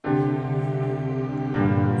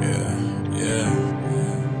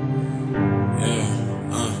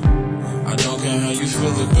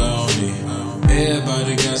feel about me.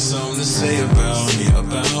 Everybody got something to say about me.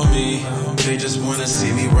 They just wanna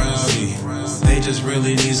see me rowdy. They just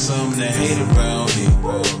really need something to hate about me.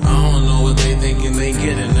 I don't know what they thinking they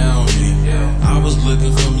getting out of me. I was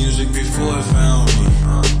looking for music before it found me.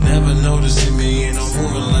 Never noticing me and I'm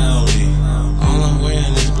moving loudly. All I'm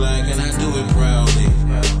wearing is black and I do it proudly.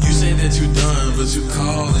 You say that you done, but you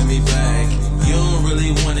calling me back. You don't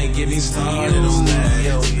really wanna get me started on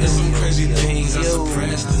that. There's some crazy things I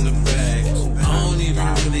suppressed in the back. I don't even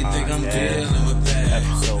really think I'm dealing with that.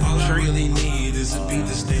 All I really need is a beat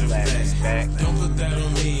to stay the fact. Don't put that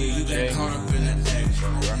on me, you got caught up in the act.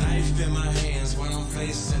 Knife in my hands while I'm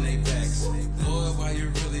facing they backs. Lord, why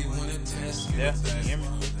you really wanna test me? Yeah, you hear me?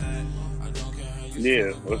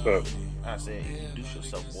 Yeah, what's up? I said, introduce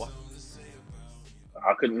yourself, boy.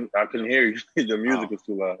 I couldn't hear you. The music was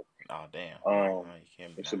too loud. Oh, damn. You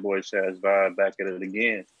can't it's your boy Chaz Vibe back at it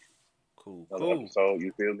again. Cool. Episode,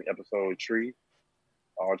 you feel me? Episode 3.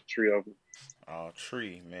 All 3 of them. All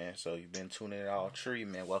tree, man. So you've been tuning in all tree,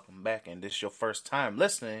 man. Welcome back. And this is your first time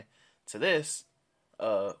listening to this.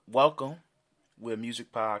 Welcome. We're a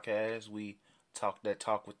music podcast. We talk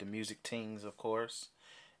with the music teens, of course.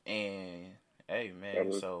 And hey,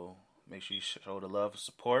 man, so make sure you show the love and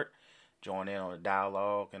support. Join in on the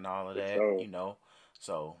dialogue and all of that, you know.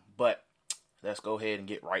 So, but let's go ahead and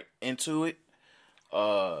get right into it.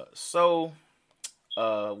 Oh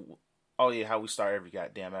yeah, how we start every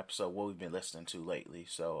goddamn episode, what we've been listening to lately.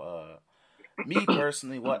 So, me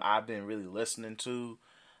personally, what I've been really listening to,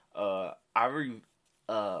 pretty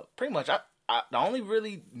much, the only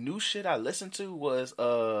really new shit I listened to was,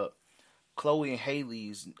 Chloe and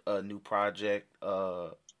Haley's, new project,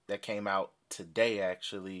 that came out today,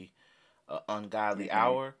 actually, Ungodly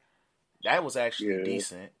Hour. That was actually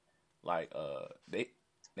decent. Like,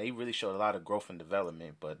 they really showed a lot of growth and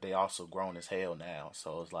development, but they also grown as hell now.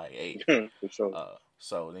 So it's like, hey, for sure.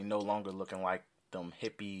 So they no longer looking like them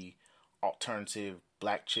hippie alternative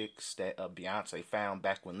black chicks that Beyonce found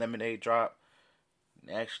back when Lemonade dropped.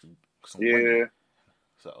 And actually, some women.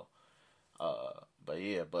 So,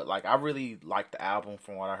 but like I really like the album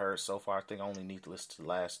from what I heard so far. I think I only need to listen to the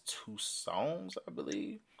last 2 songs, I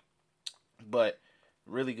believe. But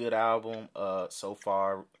really good album so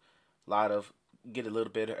far. Get a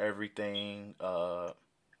little bit of everything in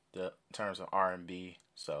terms of R&B.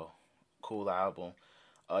 So cool album.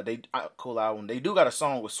 Cool album. They do got a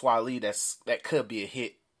song with Swali that could be a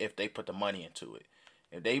hit if they put the money into it.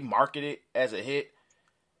 If they market it as a hit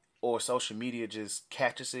or social media just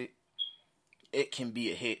catches it, it can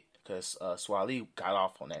be a hit because Swali got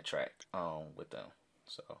off on that track with them.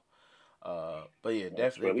 So, but yeah,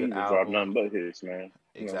 definitely a good album. Drop nothing but hits, man.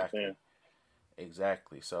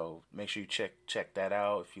 Exactly. So make sure you check that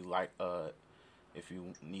out if you like. If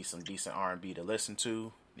you need some decent R&B to listen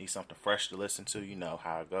to, need something fresh to listen to, you know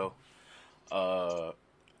how it go.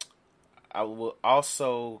 I will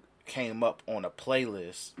also came up on a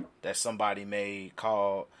playlist that somebody made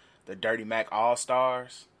called the Dirty Mac All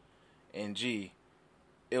Stars, and it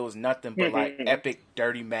was nothing but like epic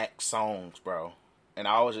Dirty Mac songs, bro. And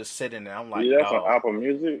I was just sitting there, I'm like, that's on Apple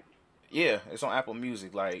Music. Yeah, it's on Apple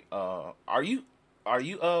Music. Like, are you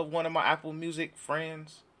one of my Apple Music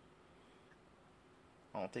friends?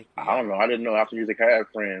 I don't think. I don't know. I didn't know Apple Music had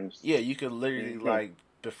friends. Yeah, you could literally like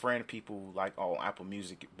befriend people like on Apple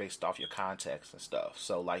Music based off your contacts and stuff.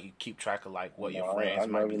 So like you keep track of like what your friends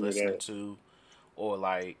might be listening to, or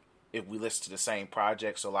like if we listen to the same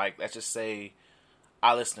project. So like let's just say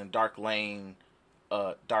I listen to Dark Lane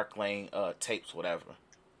tapes, whatever.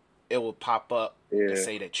 It will pop up and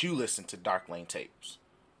say that you listen to Dark Lane tapes.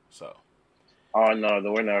 So. Oh no,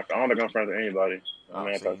 we're not. I don't think I'm friends with anybody.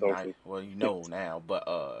 Well, you know now,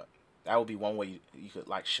 but that would be one way you could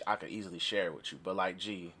like. I could easily share it with you. But like,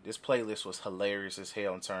 this playlist was hilarious as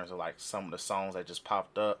hell in terms of like some of the songs that just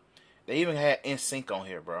popped up. They even had NSYNC on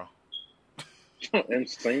here, bro.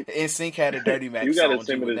 NSYNC had a Dirty Mac song. You gotta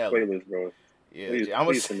send me this playlist, bro. Yeah, I'm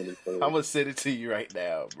gonna send it to you right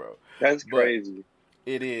now, bro. That's crazy.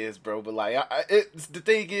 It is, bro. But like, the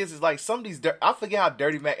thing is like some of these. I forget how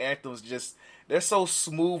Dirty Mac anthems just. They're so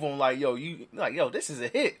smooth on like, this is a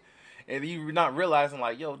hit. And you're not realizing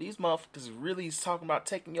like, these motherfuckers really is talking about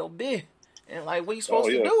taking your bid. And like, what you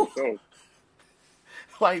supposed to do? Sure.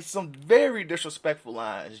 Like some very disrespectful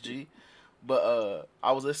lines, G. But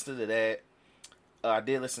I was listening to that. I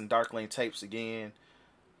did listen to Dark Lane tapes again.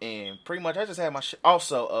 And pretty much I just had my shit.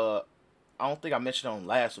 Also, I don't think I mentioned on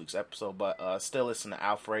last week's episode, but still listen to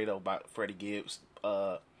Alfredo by Freddie Gibbs.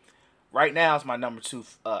 Right now it's my number 2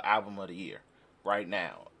 album of the year. Right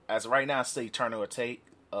now, as of right now, it's still Eternal Take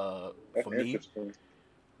for me.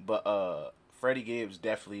 But Freddie Gibbs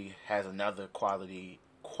definitely has another quality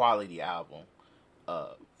album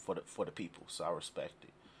for the people, so I respect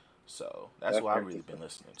it. So that's what I've really been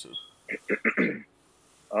listening to.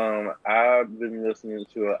 I've been listening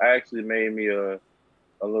to. I actually made me a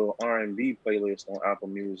little R&B playlist on Apple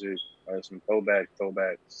Music, some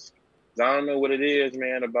throwbacks. I don't know what it is,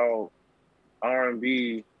 man, about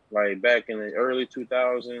R&B, like back in the early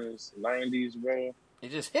 2000s, 90s, bro.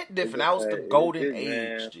 It just hit different. That was the golden age,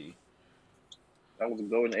 man. G. That was the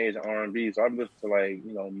golden age of R&B. So I've listened to, like,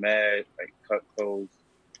 you know, Mad, like Cut Close,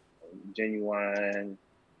 Genuine,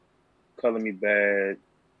 Color Me Bad.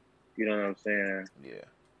 You know what I'm saying? Yeah.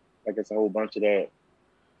 Like, it's a whole bunch of that.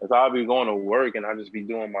 Cause I'll be going to work and I'll just be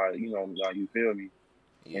doing my, you know, you feel me?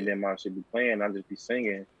 Yeah. And then my shit be playing, I'll just be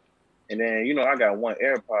singing. And then, you know, I got one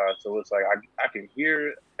AirPod, so it's like I can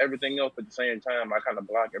hear everything else at the same time. I kind of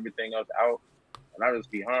block everything else out. And I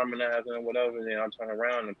just be harmonizing or whatever. And then I turn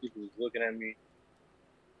around and people just looking at me.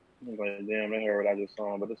 I'm like, damn, they heard what I just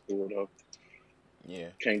saw, but it's cool, though. Yeah.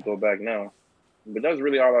 Can't go back now. But that's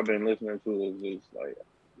really all I've been listening to is just, like,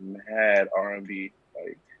 mad R&B.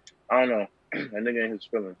 Like, I don't know. That nigga in his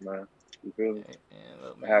feelings, man. You feel me?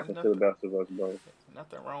 Look, it happens to the best of us, bro.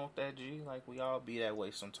 Nothing wrong with that, G. Like, we all be that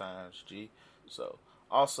way sometimes, G. So,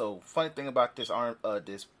 also, funny thing about this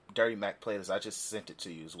this Dirty Mac playlist, I just sent it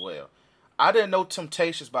to you as well. I didn't know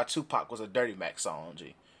Temptations by Tupac was a Dirty Mac song,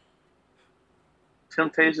 G.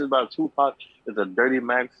 Temptations by Tupac is a Dirty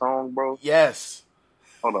Mac song, bro? Yes.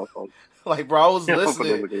 Hold on, folks. Like, bro, I was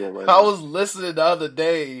listening. I was listening the other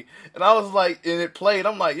day, and I was like, and it played.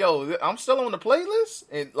 I'm like, yo, I'm still on the playlist,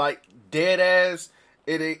 and like dead ass.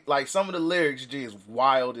 It like some of the lyrics, G, is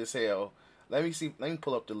wild as hell. Let me see. Let me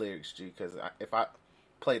pull up the lyrics, G, because if I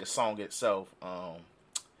play the song itself,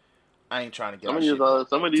 I ain't trying to get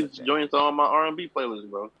some of these joints are on my R&B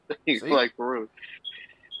playlist, bro. Like, for real.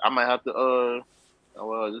 I might have to.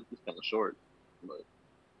 Well, this is kind of short, but.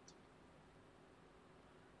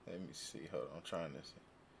 Let me see. Hold on, I'm trying to see.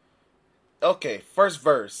 Okay, first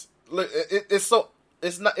verse. Look,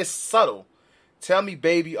 it's subtle. Tell me,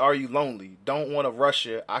 baby, are you lonely? Don't want to rush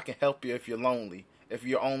you. I can help you if you're lonely. If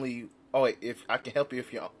you're only, if I can help you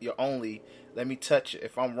if you're only. Let me touch you.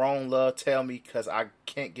 If I'm wrong, love, tell me, cause I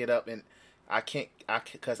can't get up and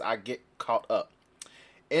cause I get caught up.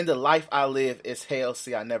 In the life I live, it's hell.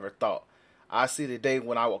 See, I never thought. I see the day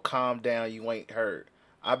when I will calm down. You ain't heard.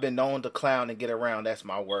 I've been known to clown and get around, that's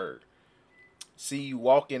my word. See you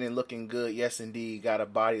walking and looking good, yes indeed. Got a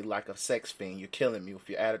body like a sex fiend. You're killing me with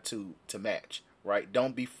your attitude to match, right?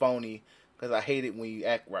 Don't be phony, because I hate it when you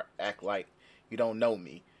act like you don't know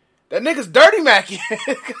me. That nigga's Dirty Mac.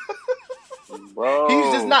 Bro,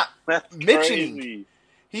 he's just not mentioning. Crazy.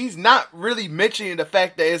 He's not really mentioning the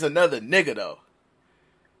fact that it's another nigga, though.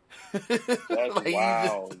 That's like,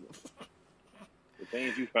 wild. The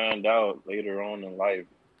things you find out later on in life.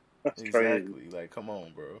 That's exactly. Crazy. Like, come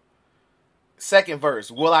on, bro. Second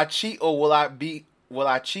verse. Will I cheat or will I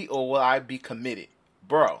be committed?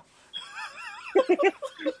 Bro.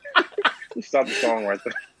 Stop the song right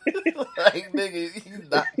there. Like, nigga, he's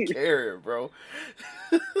not caring, bro.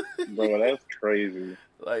 Bro, that's crazy.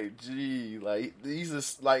 Like, gee, like,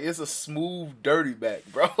 it's a smooth Dirty Mac,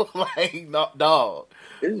 bro. Like, not dog.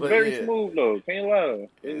 It's very smooth, though. Can't lie.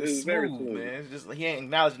 It's smooth, very smooth, man. It's just, he ain't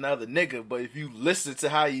acknowledging another nigga, but if you listen to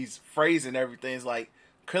how he's phrasing everything, it's like,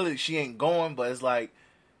 clearly she ain't going, but it's like,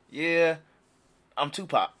 yeah, I'm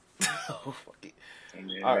Tupac. Oh, fuck it.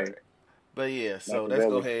 Yeah, all right. But yeah, so let's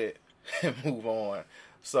go ahead and move on.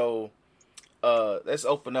 So, let's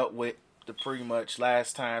open up with the pretty much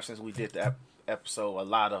last time since we did the episode. A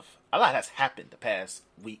lot has happened the past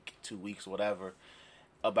week, 2 weeks, whatever,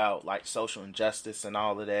 about like social injustice and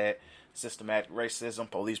all of that, systematic racism,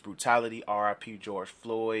 police brutality, R.I.P. George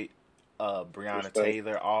Floyd, Breonna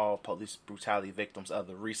Taylor, all police brutality victims of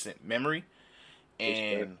the recent memory.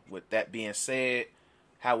 And with that being said,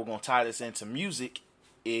 how we're going to tie this into music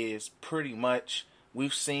is pretty much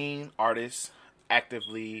we've seen artists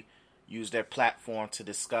actively use their platform to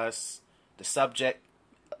discuss the subject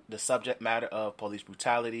matter of police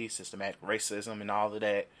brutality, systematic racism, and all of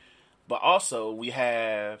that. But also we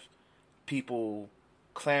have people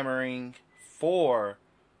clamoring for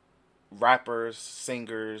rappers,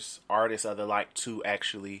 singers, artists, other like to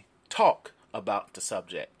actually talk about the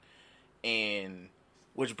subject. And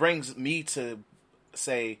which brings me to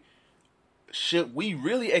say, should we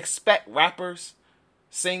really expect rappers,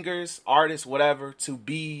 singers, artists, whatever, to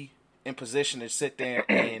be in position to sit there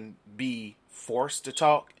and be forced to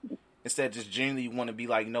talk instead of just genuinely want to be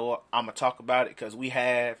like, no, I'm going to talk about it? Because we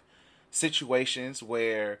have situations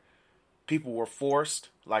where people were forced,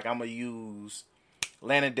 like I'm going to use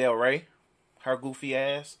Lana Del Rey, her goofy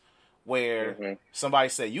ass, where somebody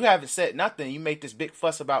said, you haven't said nothing. You make this big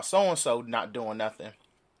fuss about so-and-so not doing nothing.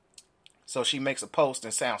 So she makes a post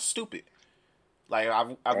and sounds stupid. Like,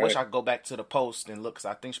 I wish I could go back to the post and look, because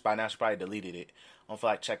I think by now she probably deleted it. I don't feel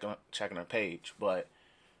like checking her page. But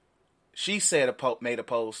she said made a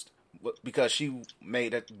post because she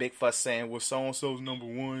made a big fuss saying, well, so-and-so's number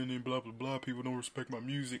one and blah, blah, blah. People don't respect my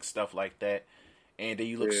music, stuff like that. And then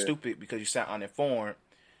you look stupid because you sound uninformed.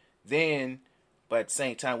 Then, but at the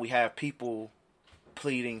same time, we have people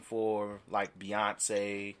pleading for, like,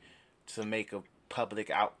 Beyonce to make a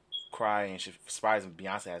public outcry, and she's surprised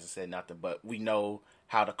Beyonce hasn't said nothing, but we know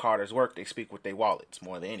how the Carters work. They speak with their wallets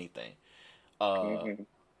more than anything. And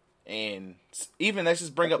even let's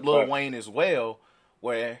just bring up Lil Wayne as well,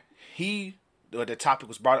 where the topic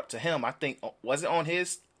was brought up to him. I think, was it on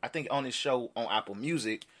his show on Apple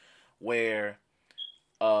Music, where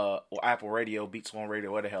or Apple Radio, Beats One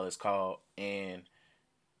Radio, what the hell it's called, and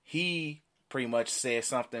he pretty much said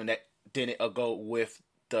something that didn't go with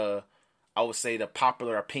the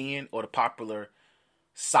popular opinion or the popular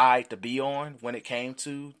side to be on when it came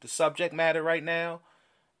to the subject matter right now.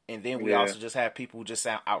 And then we also just have people who just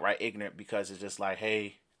sound outright ignorant, because it's just like,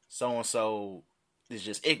 hey, so-and-so is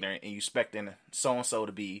just ignorant, and you expecting so-and-so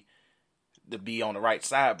to be on the right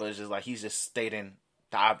side, but it's just like he's just stating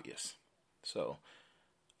the obvious. So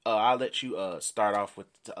I'll let you start off with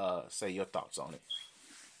say your thoughts on it.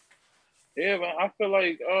 Yeah, but I feel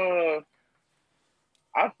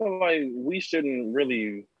like we shouldn't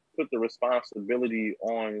really put the responsibility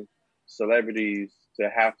on celebrities to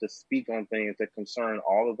have to speak on things that concern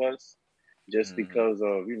all of us, just because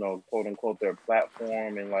of, quote unquote, their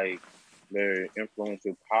platform and like their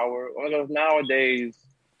influential power. Although nowadays,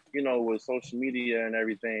 with social media and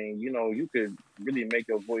everything, you could really make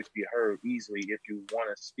your voice be heard easily if you want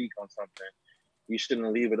to speak on something. You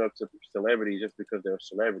shouldn't leave it up to celebrities just because they're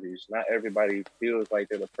celebrities. Not everybody feels like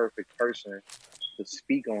they're the perfect person to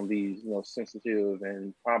speak on these, sensitive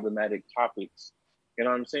and problematic topics. You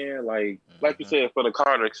know what I'm saying? Like you said, for the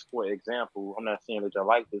Carters, for example, I'm not saying that y'all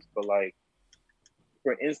like this, but like,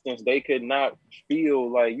 for instance, they could not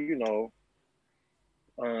feel like,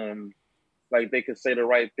 like they could say the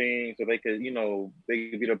right things, or they could, they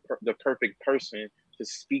could be the perfect person to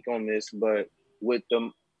speak on this, but with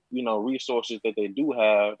the, resources that they do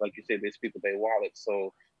have, like you said, they speak with their wallet,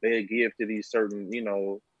 so they give to these certain,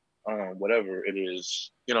 whatever it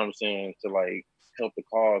is, you know what I'm saying, to like help the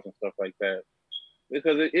cause and stuff like that.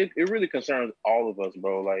 Because it really concerns all of us,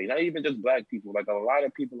 bro. Like, not even just black people. Like, a lot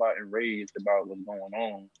of people are enraged about what's going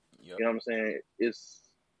on. Yep. You know what I'm saying?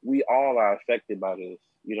 We all are affected by this.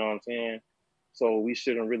 You know what I'm saying? So we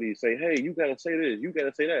shouldn't really say, hey, you got to say this, you got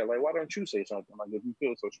to say that. Like, why don't you say something? Like, if you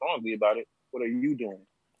feel so strongly about it, what are you doing?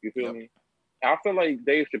 You feel me? I feel like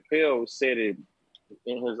Dave Chappelle said it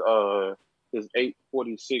in his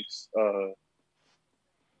 846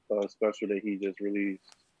 special that he just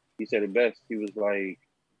released. He said it best. He was like,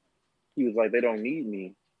 they don't need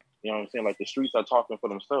me. You know what I'm saying? Like, the streets are talking for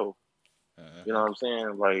themselves. You know what I'm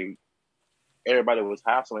saying? Like, everybody was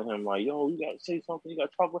hassling him, like, yo, you gotta say something, you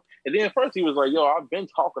gotta talk about. And then at first he was like, yo, I've been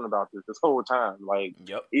talking about this whole time, like,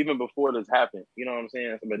 even before this happened. You know what I'm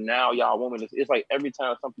saying? But now y'all women, it's like every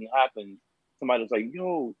time something happens, somebody's like,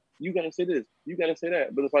 yo, you gotta say this, you gotta say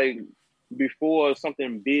that. But it's like, before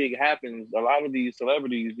something big happens, a lot of these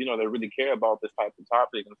celebrities, that really care about this type of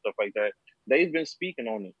topic and stuff like that, they've been speaking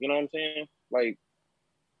on it. You know what I'm saying? Like,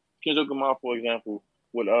 Kendrick Lamar, for example,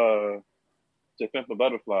 with To Pimp a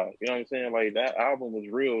Butterfly. You know what I'm saying? Like, that album was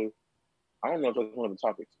real. I don't know if that's one of the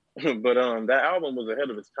topics, but that album was ahead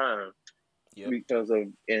of its time because of,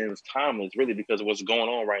 and it was timeless, really, because of what's going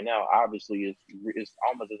on right now. Obviously, it's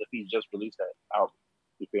almost as if he just released that album.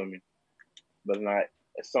 You feel me? But not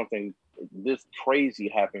something this crazy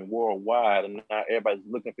happened worldwide, and now everybody's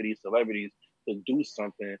looking for these celebrities to do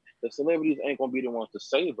something. The celebrities ain't gonna be the ones to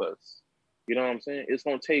save us. You know what I'm saying? It's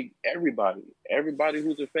gonna take everybody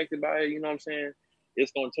who's affected by it. You know what I'm saying?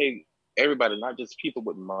 It's gonna take everybody, not just people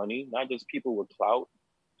with money, not just people with clout.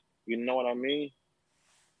 You know what I mean?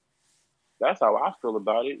 That's how I feel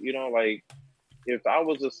about it. Like, if I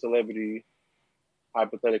was a celebrity,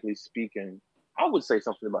 hypothetically speaking, I would say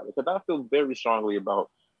something about it, because I feel very strongly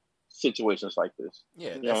about situations like this.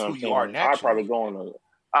 Yeah, that's who you are naturally.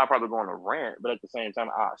 I'll probably go on a rant, but at the same time,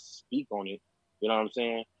 I speak on it. You know what I'm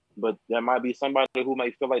saying? But there might be somebody who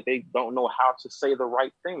may feel like they don't know how to say the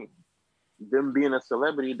right thing. Them being a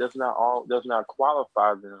celebrity does not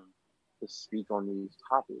qualify them to speak on these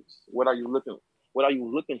topics. What are you looking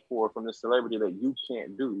for from the celebrity that you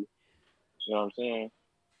can't do? You know what I'm saying?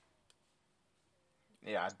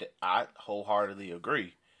 Yeah, I wholeheartedly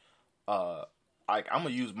agree. like I'm gonna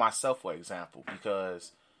use myself for example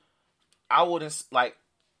because I wouldn't like.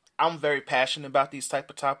 I'm very passionate about these type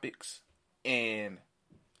of topics, and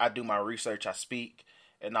I do my research, I speak,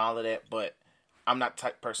 and all of that. But I'm not the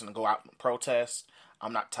type of person to go out and protest.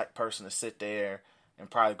 I'm not the type of person to sit there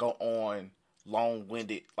and probably go on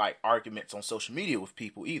long-winded like arguments on social media with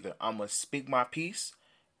people either. I'm gonna speak my piece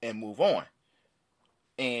and move on.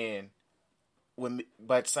 And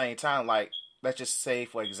but at the same time, like let's just say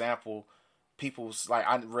for example, people's like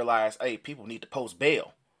I realize, hey, people need to post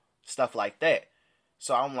bail, stuff like that.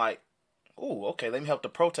 So I'm like, ooh, okay, let me help the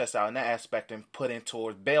protest out in that aspect and put in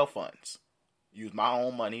towards bail funds. Use my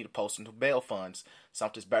own money to post into bail funds.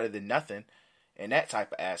 Something's better than nothing in that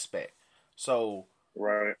type of aspect. So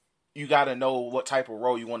right, you got to know what type of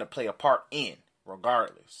role you want to play a part in,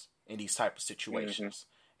 regardless, in these type of situations.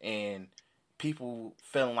 And people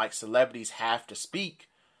feeling like celebrities have to speak,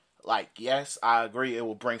 like, yes, I agree, it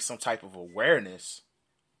will bring some type of awareness,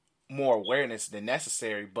 more awareness than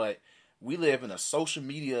necessary, but we live in a social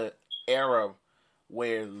media era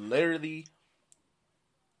where literally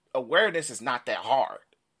awareness is not that hard.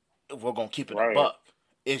 If we're going to keep it a buck.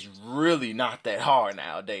 It's really not that hard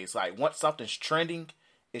nowadays. Like once something's trending,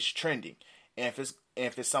 it's trending. And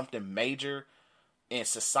if it's something major and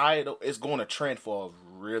societal, it's going to trend for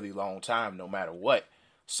a really long time no matter what.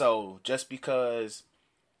 So just because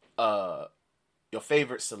your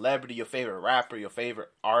favorite celebrity, your favorite rapper, your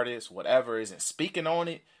favorite artist, whatever isn't speaking on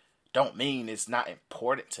it, don't mean it's not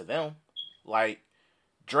important to them. Like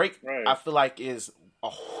Drake, I feel like is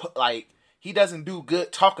like he doesn't do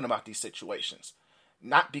good talking about these situations.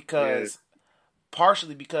 Not because,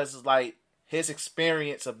 partially because it's like his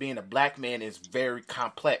experience of being a black man is very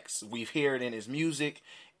complex. We've heard it in his music,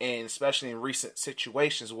 and especially in recent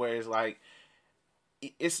situations where it's like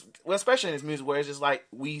especially in his music where it's just like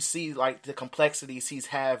we see like the complexities he's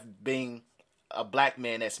have being a black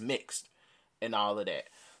man that's mixed and all of that.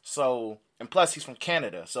 So, and plus he's from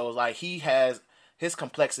Canada. So it's like he has his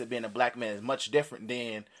complexity of being a black man is much different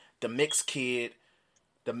than the mixed kid,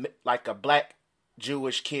 like a black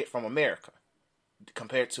Jewish kid from America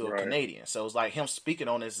compared to a Canadian. So it's like him speaking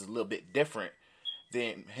on this is a little bit different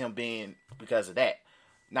than him being because of that.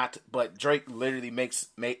 But Drake literally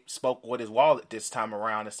spoke with his wallet this time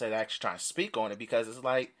around instead of actually trying to speak on it because it's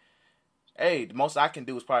like, hey, the most I can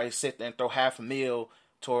do is probably sit there and throw $500,000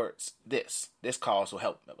 towards this. This cause will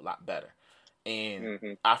help a lot better.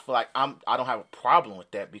 And I feel like I don't have a problem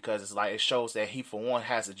with that because it's like it shows that he for one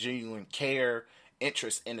has a genuine care,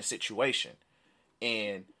 interest in the situation.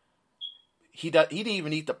 And he didn't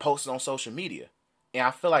even need to post it on social media. And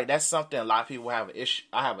I feel like that's something a lot of people have an issue.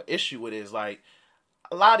 I have an issue with is like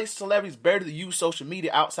a lot of these celebrities barely use social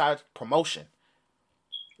media outside promotion.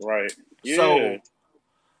 Right. Yeah.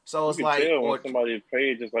 So it's you like tell when somebody's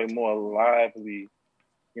page is like more lively.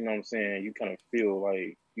 You know what I'm saying? You kind of feel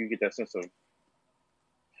like you get that sense of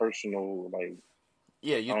personal, like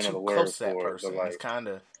you're too close to that person. Like, it's kind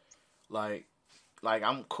of like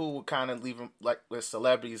I'm cool with kind of leaving like with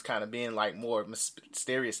celebrities kind of being like more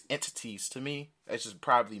mysterious entities to me. It's just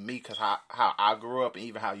probably me because how I grew up and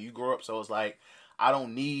even how you grew up. So it's like I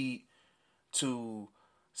don't need to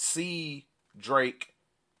see Drake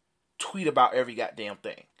tweet about every goddamn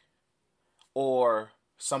thing or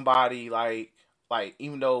somebody like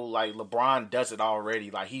even though like LeBron does it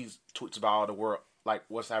already, like he tweets about all the world, like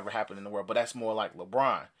what's ever happened in the world, but that's more like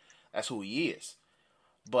LeBron. That's who he is.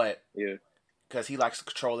 But because he likes to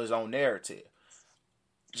control his own narrative.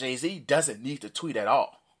 Jay-Z doesn't need to tweet at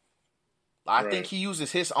all. I think he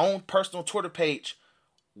uses his own personal Twitter page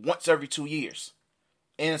once every 2 years.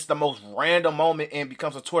 And it's the most random moment and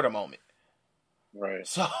becomes a Twitter moment. Right.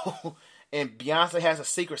 So, and Beyonce has a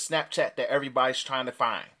secret Snapchat that everybody's trying to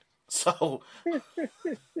find. So,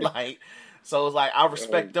 so it's like I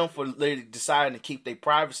respect them for literally deciding to keep their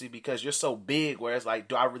privacy because you're so big. Where it's like,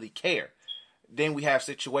 do I really care? Then we have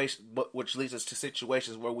situations, which leads us to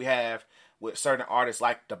situations where we have with certain artists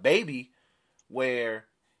like the Baby, where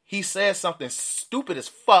he says something stupid as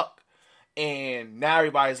fuck, and now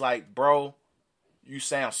everybody's like, "Bro, you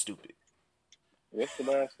sound stupid." What's the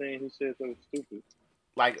last thing he said that was stupid?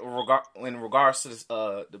 Like in regards to this,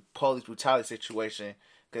 the police brutality situation.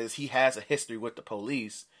 Because he has a history with the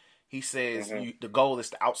police. He says the goal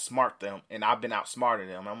is to outsmart them, and I've been outsmarting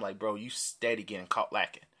them. I'm like, bro, you steady getting caught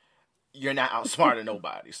lacking. You're not outsmarting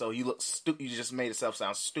nobody. So you look stupid. You just made yourself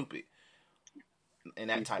sound stupid in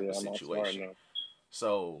that type of situation.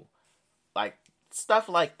 So, like, stuff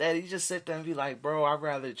like that, you just sit there and be like, bro, I'd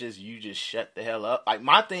rather you just shut the hell up. Like,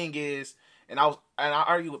 my thing is, and I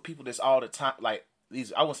argue with people this all the time. Like,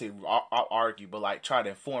 I wouldn't say I'll argue, but like try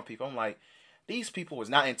to inform people. I'm like, these people is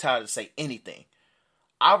not entitled to say anything.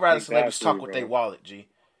 I'd rather celebrities talk with their wallet, G.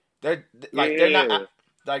 They're they're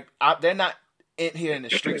not in here in the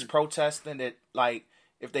streets protesting. That like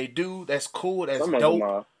if they do, that's cool. That's Some dope.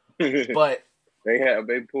 of them are. But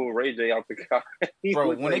they pulled Ray J out the car,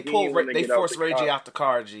 bro. When they forced Ray J out the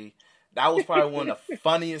car, G, that was probably one of the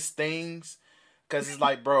funniest things. Cause it's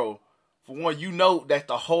like, bro, for one, you know that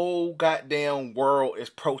the whole goddamn world is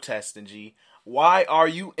protesting, G. Why are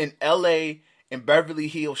you in LA in Beverly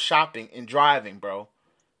Hills shopping and driving, bro?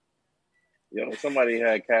 Yo, somebody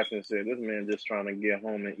had caption said, "This man just trying to get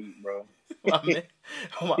home and eat, bro." My he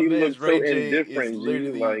man's looked Ray so J indifferent, is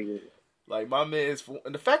literally like my man's.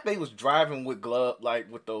 And the fact that he was driving with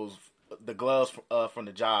the gloves from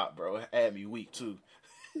the job, bro, it had me weak too.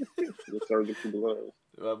 the surgical gloves.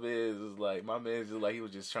 My man's just like he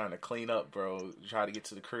was just trying to clean up, bro. Try to get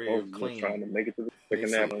to the crib, clean. Trying to make it to the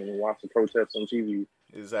second nap and watch the protests on TV.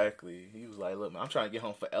 Exactly. He was like, "Look, man, I'm trying to get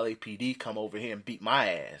home for LAPD. Come over here and beat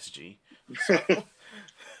my ass, G." So,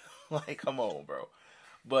 like, come on, bro.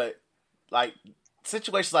 But like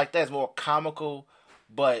situations like that is more comical,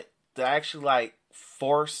 but to actually like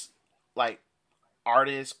force like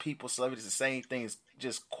artists, people, celebrities to say things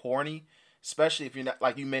just corny. Especially if you're not,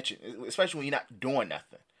 like you mentioned, especially when you're not doing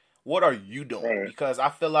nothing. What are you doing? Right. Because I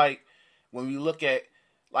feel like when we look at,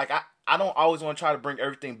 like, I don't always want to try to bring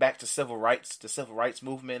everything back to civil rights, the civil rights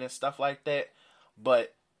movement and stuff like that.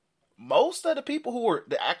 But most of the people who were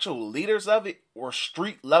the actual leaders of it were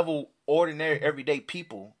street level, ordinary, everyday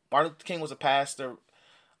people. Martin Luther King was a pastor.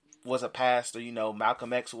 You know,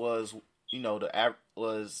 Malcolm X was, you know,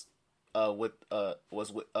 was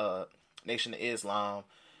with Nation of Islam.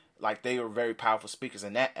 Like, they were very powerful speakers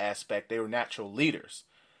in that aspect. They were natural leaders.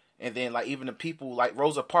 And then, like, even the people like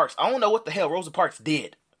Rosa Parks. I don't know what the hell Rosa Parks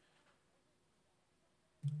did.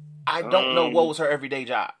 I don't know what was her everyday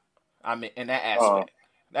job. I mean, in that aspect.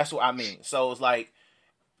 That's what I mean. So, it's like,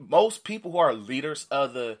 most people who are leaders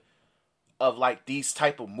of like, these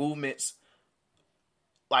type of movements,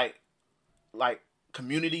 like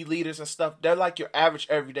community leaders and stuff, they're like your average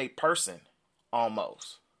everyday person,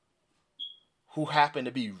 almost. Who happen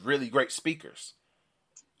to be really great speakers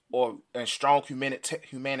and strong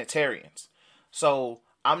humanitarians. So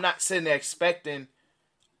I'm not sitting there expecting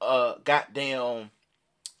I'm trying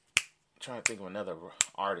to think of another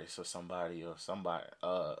artist or somebody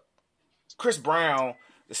Chris Brown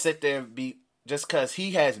to sit there and be, just because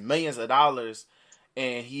he has millions of dollars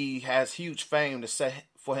and he has huge fame to say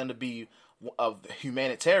for him to be a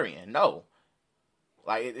humanitarian. No,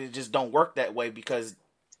 like it just don't work that way, because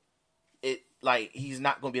like, he's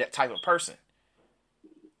not going to be that type of person.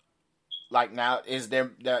 Like, now,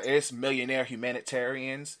 there is millionaire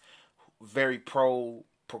humanitarians, very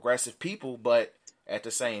progressive people, but at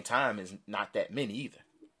the same time, is not that many either.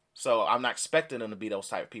 So I'm not expecting them to be those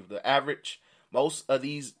type of people. Most of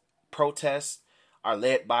these protests are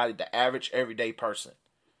led by the average everyday person.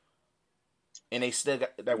 And they still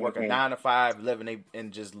they're working 9 to 5, living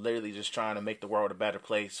and just literally just trying to make the world a better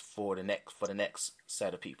place for the next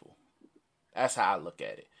set of people. That's how I look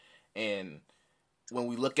at it. And when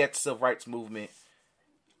we look at the civil rights movement,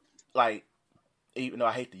 like, even though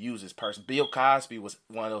I hate to use this person, Bill Cosby was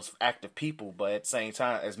one of those active people, but at the same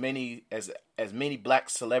time, as many black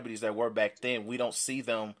celebrities that were back then, we don't see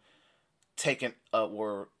them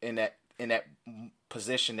were in that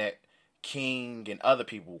position that King and other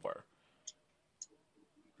people were.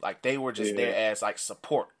 Like, they were just there as like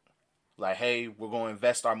support. Like, hey, we're going to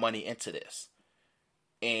invest our money into this.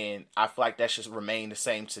 And I feel like that should remain the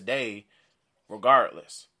same today,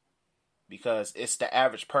 regardless. Because it's the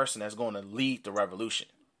average person that's going to lead the revolution.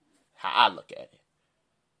 How I look at it.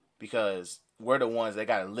 Because we're the ones that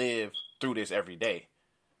got to live through this every day.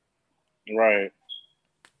 Right.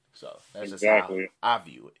 So, that's just how I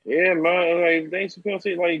view it. Yeah, man. Like, they ain't supposed to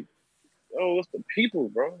say, like, oh, it's the people,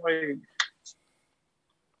 bro. Like,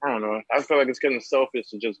 I don't know. I feel like it's getting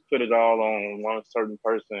selfish to just put it all on one certain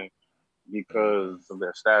person because of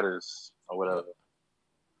their status or whatever.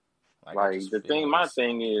 Like my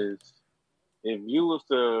thing is, if you was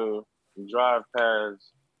to drive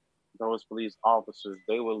past those police officers,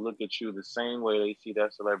 they will look at you the same way they see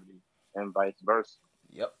that celebrity, and vice versa.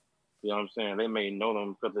 Yep. You know what I'm saying? They may know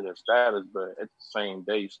them because of their status, but at the same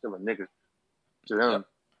day, you're still a nigga to them. Yep.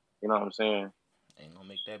 You know what I'm saying? Ain't gonna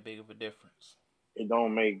make that big of a difference. It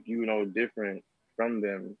don't make you no different from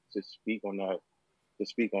them to speak on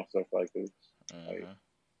stuff like this. Mm-hmm. Like,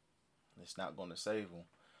 it's not going to save them.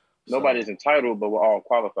 Nobody's entitled, but we're all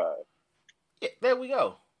qualified. Yeah, there we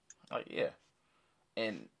go. Yeah.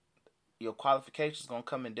 And your qualifications going to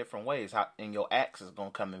come in different ways. And your acts is going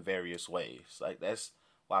to come in various ways. Like, that's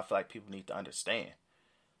Well, I feel like people need to understand.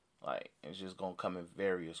 Like, it's just gonna come in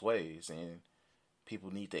various ways, and people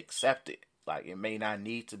need to accept it. Like, it may not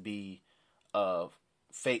need to be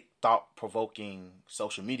fake thought-provoking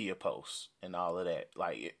social media posts and all of that.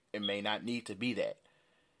 Like, it may not need to be that.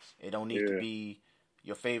 It don't need to be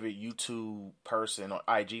your favorite YouTube person or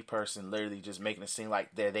IG person literally just making it seem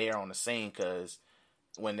like they're there on the scene, because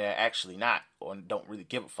when they're actually not, or don't really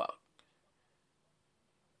give a fuck.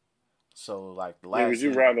 So, like, the last would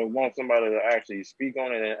you rather want somebody to actually speak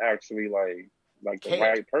on it and actually like the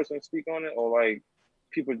right person speak on it, or like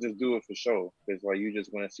people just do it for show? Because like you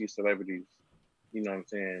just want to see celebrities, you know what I'm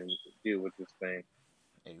saying, deal with this thing.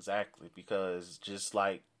 Exactly, because just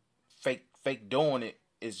like fake doing it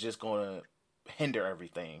is just gonna hinder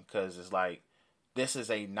everything, because it's like this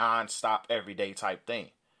is a non-stop everyday type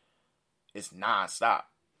thing. It's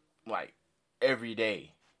non-stop, like every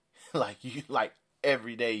day, like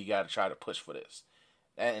every day you gotta try to push for this,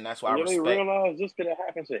 and that's why I respect. They realize this could have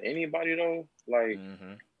happened to anybody though. Like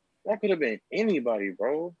that could have been anybody,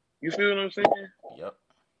 bro. You feel what I'm saying? Yep.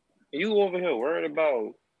 You over here worried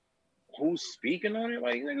about who's speaking on it?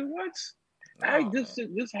 Like, nigga, what?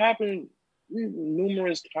 This happened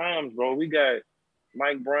numerous times, bro. We got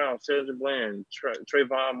Mike Brown, Cedric Bland,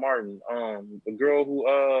 Trayvon Martin, the girl who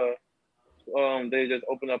they just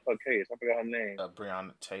opened up her case. I forgot her name.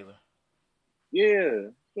 Breonna Taylor.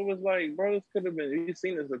 Yeah. So it's like, bro, this could have been, you've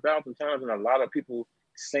seen this 1,000 times, and a lot of people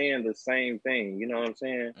saying the same thing, you know what I'm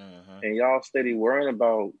saying? And y'all steady worrying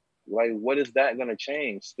about, like, what is that going to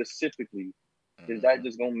change specifically? Is that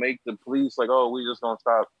just going to make the police like, oh, we just going to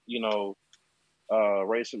stop, you know,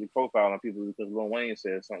 racially profiling people because Lil Wayne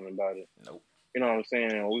said something about it? Nope. You know what I'm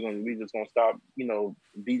saying? Or we just going to stop, you know,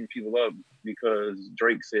 beating people up because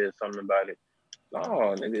Drake said something about it? No,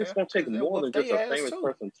 nigga, it's going to take more than just a famous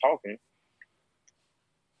person talking.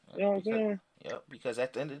 You know what I'm saying? Yep, because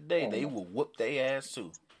at the end of the day, they will whoop their ass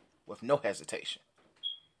too, with no hesitation.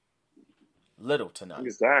 Little to none.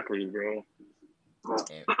 Exactly, bro.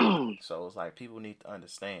 And so it's like people need to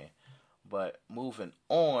understand. But moving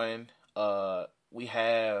on, we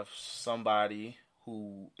have somebody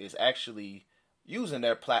who is actually using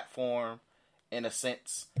their platform in a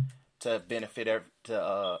sense to benefit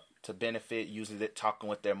to benefit, using it, talking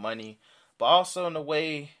with their money, but also in a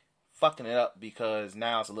way fucking it up because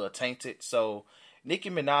now it's a little tainted. So Nicki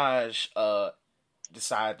Minaj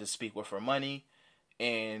decided to speak with her money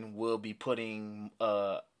and will be putting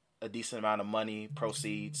a decent amount of money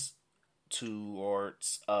proceeds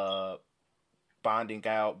towards bonding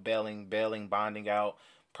out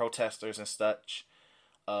protesters and such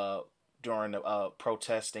during the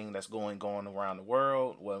protesting that's going around the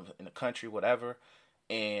world, well, in the country, whatever.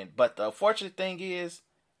 But the unfortunate thing is,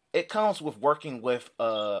 it comes with working with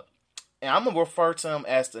and I'm going to refer to him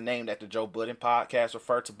as the name that the Joe Budden podcast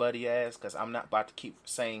referred to Buddy as, because I'm not about to keep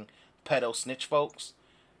saying pedo snitch folks.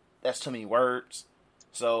 That's too many words.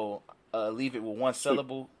 So leave it with one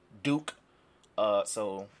syllable, Duke.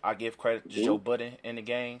 So I give credit to Joe Budden in the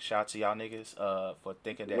game. Shout out to y'all niggas for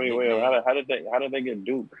thinking that. Wait, how did they get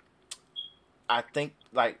Duke? I think,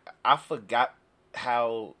 like, I forgot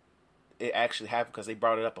how it actually happened because they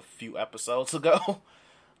brought it up a few episodes ago.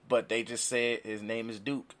 But they just said his name is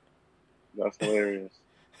Duke. That's hilarious.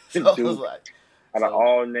 So Duke. I was like, out of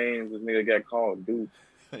all names, this nigga got called Duke.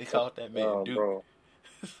 They called that man Duke. Bro.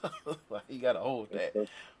 Like, he got to hold that. That's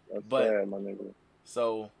sad, my nigga.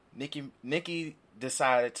 So Nicki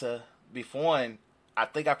decided to, before one, I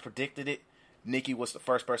think I predicted it. Nicki was the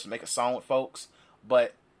first person to make a song with folks,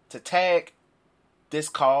 but to tag this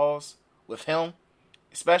cause with him,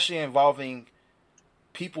 especially involving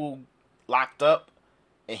people locked up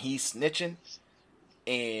and he's snitching,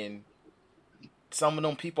 and some of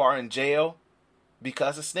them people are in jail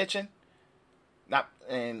because of snitching. Not,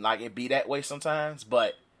 and like, it be that way sometimes,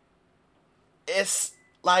 but it's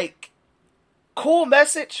like cool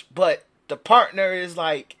message, but the partner is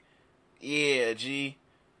like, yeah, G,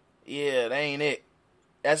 yeah, that ain't it.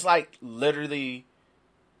 That's like literally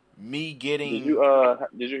me getting. Did you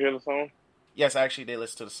hear the song? Yes, I actually did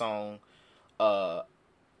listen to the song.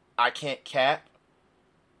 I Can't Cap.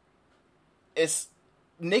 It's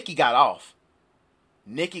Nicki got off.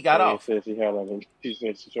 Nicki got off. She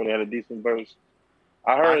said she had a decent verse.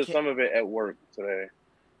 I heard some of it at work today.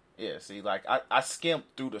 Yeah, see, like, I skimmed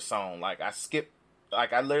through the song. Like, I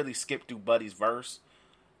literally skipped through Buddy's verse.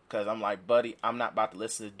 Because I'm like, Buddy, I'm not about to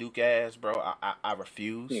listen to Duke ass, bro. I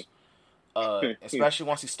refuse. Especially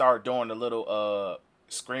once he started doing the little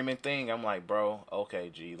screaming thing. I'm like, bro, okay,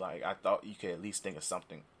 G. Like, I thought you could at least think of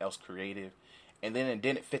something else creative. And then it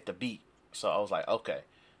didn't fit the beat. So I was like, okay.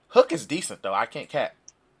 Hook is decent, though. I can't cap.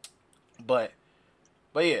 But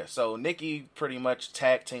But yeah, so Nicki pretty much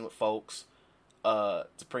tag team with folks to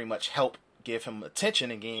pretty much help give him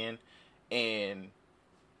attention again, and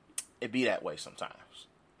it be that way sometimes.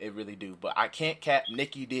 It really do. But I can't cap.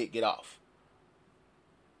 Nicki did get off.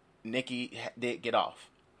 Nicki did get off.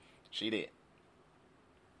 She did.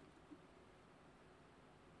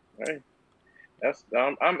 Hey,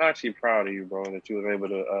 I'm actually proud of you, bro, that you was able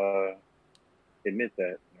to admit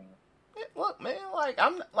that. Look, man, like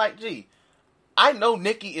I'm like, gee, I know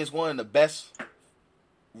Nicki is one of the best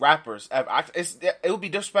rappers ever. It would be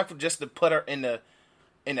disrespectful just to put her in the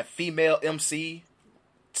female MC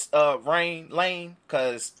lane,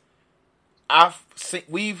 because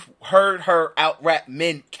we've heard her out rap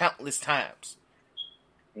men countless times.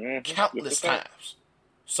 Countless times.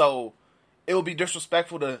 So it would be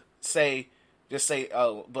disrespectful to just say,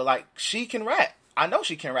 oh, but like, she can rap. I know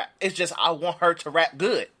she can rap. It's just I want her to rap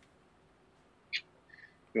good.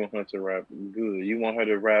 You want her to rap good. You want her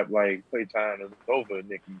to rap like playtime is over,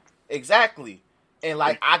 Nicki. Exactly. And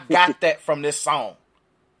like, I got that from this song.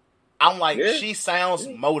 I'm like, she sounds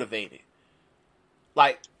motivated.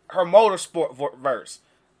 Like, her motorsport verse.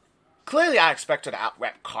 Clearly, I expect her to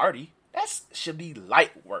out-rap Cardi. That should be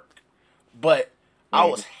light work. But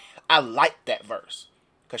I liked that verse.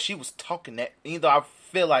 Because she was talking that, even though I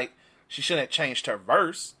feel like she shouldn't have changed her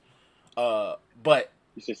verse. But...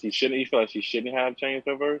 You said she shouldn't? You feel like she shouldn't have changed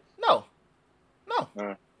her verse? No.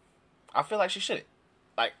 I feel like she shouldn't.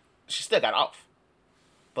 Like, she still got off.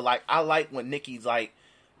 But, like, I like when Nicki's like,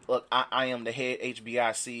 look, I am the head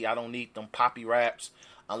HBIC. I don't need them poppy raps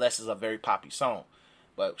unless it's a very poppy song.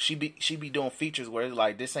 But she be doing features where it's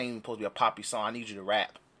like, this ain't even supposed to be a poppy song. I need you to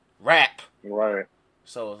rap. Rap! Right.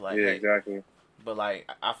 So it's like, yeah, hey. exactly. But,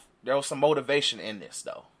 like, there was some motivation in this,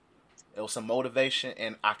 though. There was some motivation,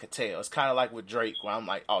 and I could tell. It's kind of like with Drake, where I'm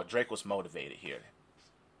like, oh, Drake was motivated here.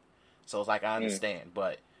 So it's like, I understand.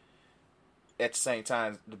 But at the same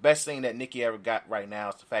time, the best thing that Nicki ever got right now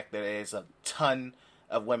is the fact that there's a ton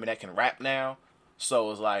of women that can rap now.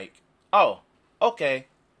 So it's like, oh, okay,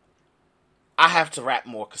 I have to rap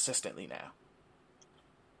more consistently now.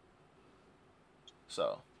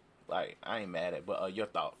 So, like, I ain't mad at it, but your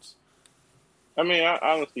thoughts? I mean, I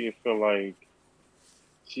honestly feel like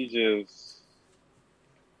I feel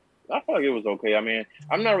like it was okay. I mean,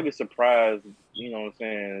 I'm not really surprised, you know what I'm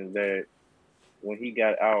saying, that when he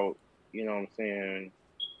got out, you know what I'm saying,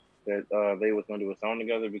 that they was going to do a song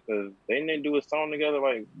together, because they didn't do a song together,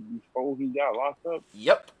 like, before he got locked up.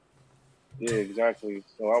 Yep. Yeah, exactly.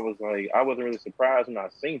 So I was like, I wasn't really surprised when I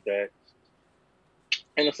seen that.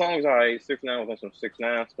 And the song's alright. 6ix9ine was on some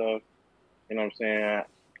 6ix9ine stuff. You know what I'm saying?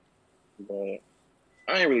 But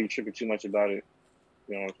I ain't really tripping too much about it.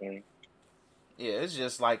 You know what I'm saying? Yeah, it's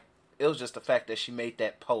just like, it was just the fact that she made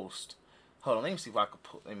that post. Hold on, let me see if I could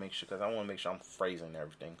let me make sure, because I want to make sure I'm phrasing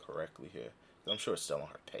everything correctly here. I'm sure it's still on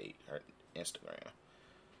her page, her Instagram.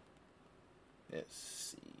 Let's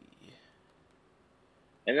see.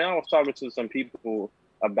 And then I was talking to some people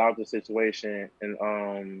about the situation,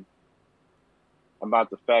 and about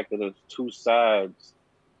the fact that there's two sides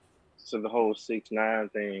to the whole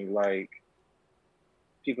 6ix9ine thing. Like,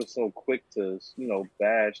 people so quick to, you know,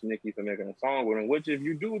 bash Nicki for making a song with him. Which, if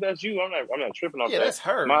you do, that's you. I'm not tripping off that. Yeah, that's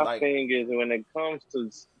her. My thing is, when it comes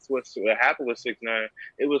to what happened with 6ix9ine,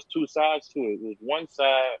 it was two sides to it. It was one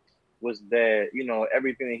side was that, you know,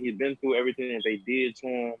 everything that he'd been through, everything that they did to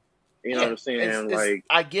him. You know what I'm saying? Like,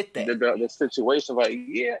 I get that. The situation, like,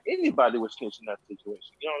 yeah, anybody was snitching that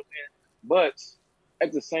situation. You know what I'm saying? But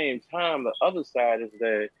at the same time, the other side is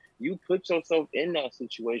that you put yourself in that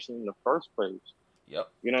situation in the first place. Yep.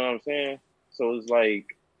 You know what I'm saying? So it's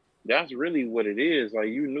like, that's really what it is. Like,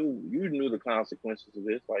 you knew the consequences of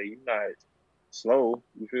this. Like, you're not slow.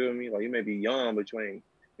 You feel me? Like, you may be young, but you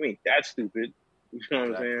ain't that stupid. You know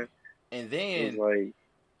what I'm saying? And then it's like,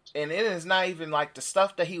 and it is not even like the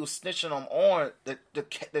stuff that he was snitching on.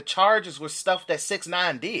 The charges were stuff that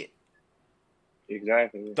 6ix9ine did.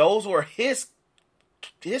 Exactly. Those were his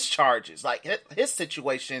charges, like his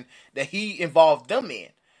situation that he involved them in,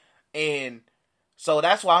 and so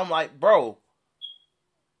that's why I'm like, bro,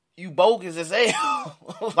 you bogus as hell.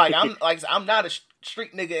 I'm not a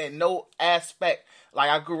street nigga in no aspect. Like,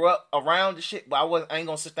 I grew up around the shit, but I ain't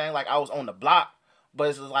gonna sit there like I was on the block. But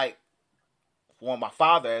it's like, for my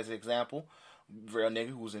father as an example, real nigga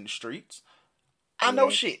who was in the streets. I know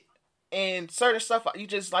shit. And certain stuff,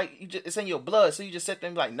 it's in your blood, so you just sit there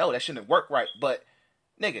and be like, no, that shouldn't work right. But,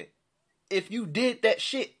 nigga, if you did that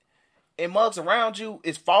shit and mugs around you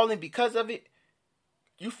is falling because of it,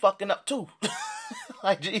 you fucking up too.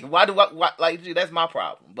 Like, gee, gee, that's my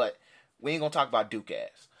problem. But we ain't gonna talk about Duke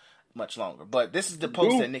ass much longer. But this is the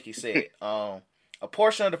post that Nicki said. A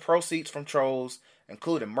portion of the proceeds from trolls,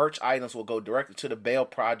 including merch items, will go directly to the bail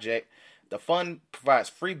project. The fund provides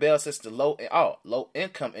free bail assistance to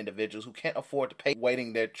low-income individuals who can't afford to pay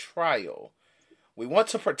waiting their trial. We want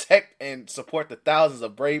to protect and support the thousands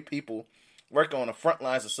of brave people working on the front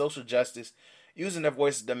lines of social justice, using their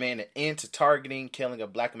voices to demand an end to targeting, killing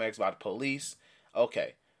of Black Americans by the police.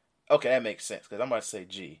 Okay, that makes sense, because I'm about to say,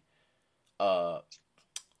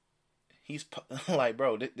 he's like,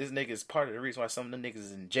 bro, this nigga is part of the reason why some of the niggas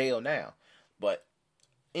is in jail now. But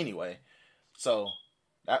anyway, so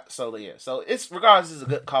it's regardless, it's a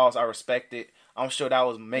good cause. I respect it. I'm sure that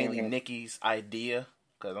was mainly Nicki's idea,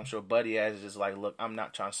 because I'm sure Buddy is just like, look, I'm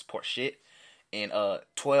not trying to support shit, and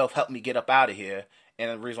 12 helped me get up out of here,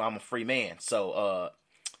 and the reason why I'm a free man. So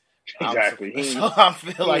exactly. I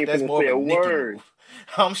feel like that's more of a Nicki move.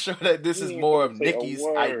 I'm sure that this is more of Nicki's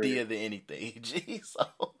idea than anything. Gee, so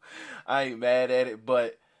I ain't mad at it,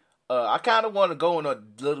 but I kind of want to go in a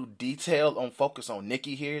little detail on focus on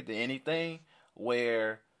Nicki here than anything,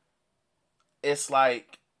 where it's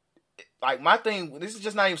like my thing, this is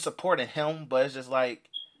just not even supporting him, but it's just like,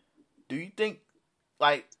 do you think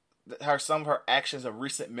like some of her actions of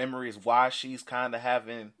recent memory is why she's kind of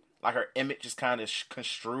having like her image is kind of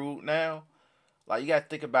construed now? Like, you got to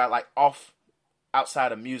think about like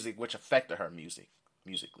outside of music, which affected her musically.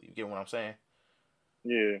 You get what I'm saying?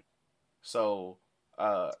 Yeah. So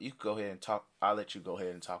you can go ahead and talk. I'll let you go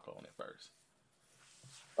ahead and talk on it first.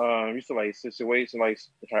 You said like situation, like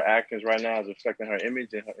her actions right now is affecting her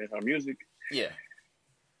image and her music. Yeah.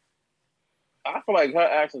 I feel like her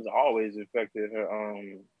actions always affected her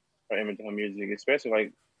image and her music, especially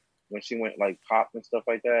like when she went like pop and stuff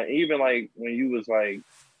like that. Even like when you was like,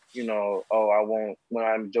 you know, when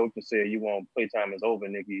I'm joking, said you won't, playtime is over,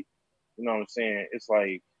 Nicki. You know what I'm saying? It's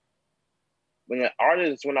like when an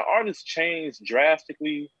artist change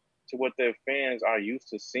drastically to what their fans are used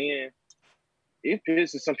to seeing, it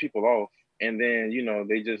pisses some people off. And then, you know,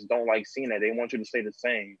 they just don't like seeing that. They want you to stay the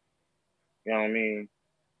same. You know what I mean?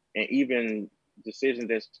 And even decisions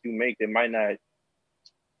that you make that might not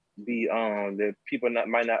be that people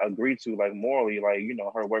might not agree to, like morally, like, you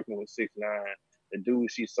know, her working with 6ix9ine, the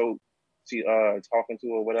dude she talking to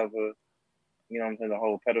or whatever, you know what I'm saying, the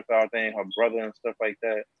whole pedophile thing, her brother and stuff like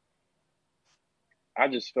that. I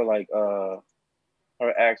just feel like her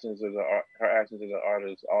actions as an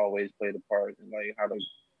artist always played a part in like how the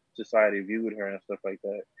society viewed her and stuff like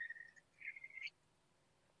that.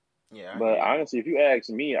 Yeah. But honestly, if you ask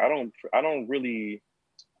me, I don't really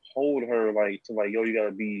hold her like to like, yo, you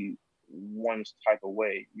gotta be one type of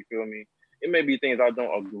way. You feel me? It may be things I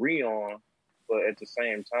don't agree on, but at the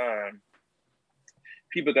same time,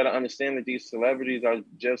 people gotta understand that these celebrities are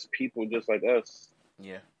just people just like us.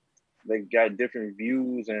 Yeah. They got different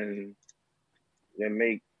views and they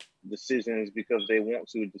make decisions because they want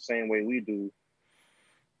to the same way we do.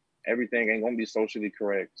 Everything ain't gonna be socially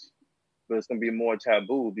correct, but it's gonna be more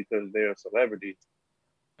taboo because they're a celebrity.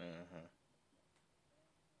 Mm-hmm.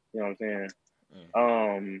 You know what I'm saying?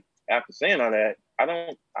 Mm-hmm. After saying all that,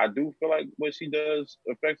 I do feel like what she does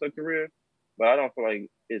affects her career, but I don't feel like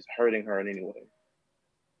it's hurting her in any way.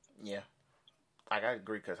 Yeah. I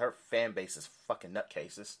agree, because her fan base is fucking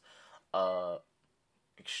nutcases.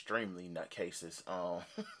 Extremely nutcases.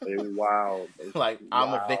 They wild. Like,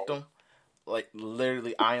 I'm a victim. Like,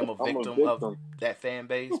 literally, I am a victim of that fan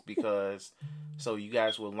base, because so you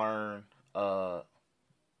guys will learn. Oh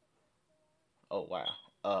wow.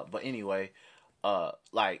 But anyway,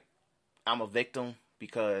 like, I'm a victim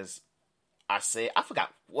because I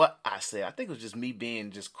forgot what I said. I think it was just me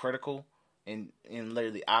being just critical, and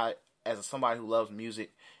literally, I, as somebody who loves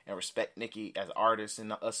music and respect Nicki as an artist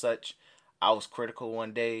and such, I was critical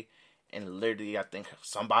one day, and literally, I think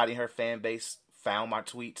somebody in her fan base found my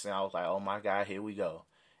tweets, and I was like, oh my God, here we go.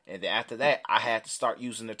 And then after that, I had to start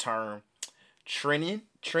using the term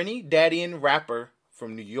Trinidadian rapper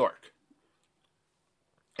from New York.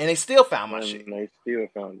 And they still found my shit. They still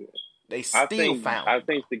found it. I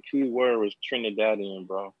think the key word was Trinidadian,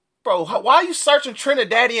 bro. Bro, why are you searching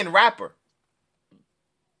Trinidadian rapper?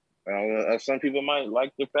 Some people might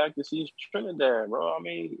like the fact that she's Trinidad, bro. I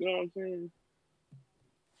mean, you know what I'm saying?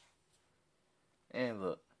 And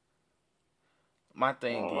look, my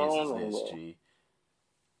thing is this, G.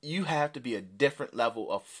 You have to be a different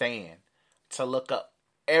level of fan to look up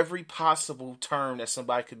every possible term that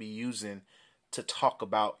somebody could be using to talk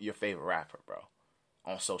about your favorite rapper, bro,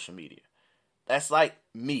 on social media. That's like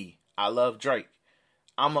me. I love Drake.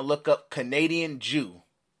 I'm going to look up Canadian Jew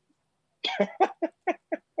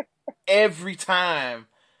every time.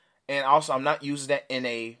 And also, I'm not using that in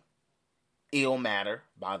a ill manner,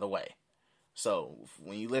 by the way. So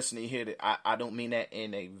when you listen and you hear that, I don't mean that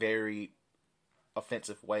in a very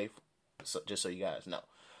offensive way, so, just so you guys know.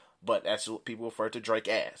 But that's what people refer to Drake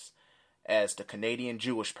as the Canadian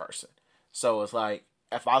Jewish person. So it's like,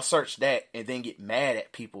 if I search that and then get mad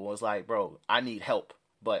at people, it's like, bro, I need help.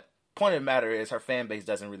 But point of the matter is, her fan base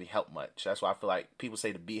doesn't really help much. That's why I feel like people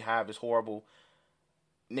say the Beehive is horrible.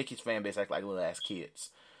 Nicki's fan base act like little ass kids.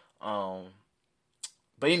 But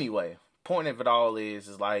anyway, point of it all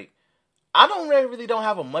is like, I really don't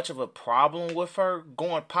have much of a problem with her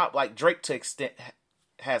going pop. Like, Drake to extent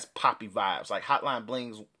has poppy vibes. Like, Hotline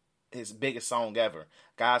Bling's his biggest song ever.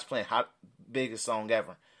 Guys playing biggest song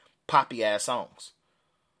ever. Poppy ass songs.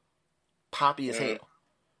 Poppy as hell.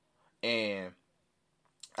 And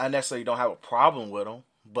I necessarily don't have a problem with them,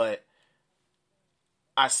 but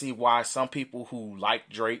I see why some people who like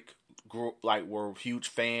Drake, were huge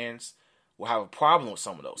fans, will have a problem with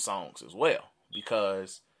some of those songs as well.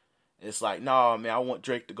 Because it's like, no, man, I want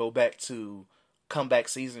Drake to go back to comeback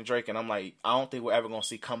season Drake. And I'm like, I don't think we're ever going to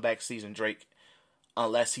see comeback season Drake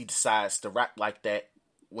unless he decides to rap like that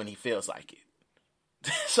when he feels like it.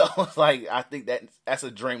 So it's like, I think that's a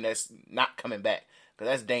dream that's not coming back.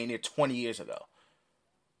 Because that's dang near 20 years ago.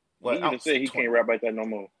 Well, you say he can't rap like that no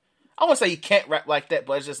more. I wouldn't say he can't rap like that,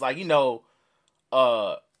 but it's just like,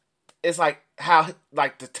 it's like how,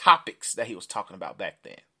 like, the topics that he was talking about back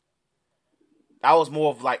then. That was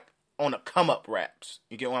more of like on the come up raps.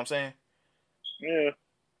 You get what I'm saying? Yeah.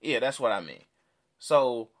 Yeah, that's what I mean.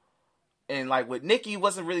 So, and like with Nicki,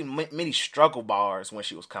 wasn't really many struggle bars when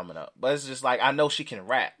she was coming up. But it's just like, I know she can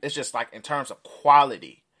rap. It's just like in terms of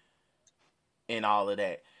quality and all of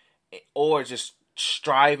that. Or just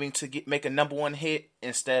striving to make a number one hit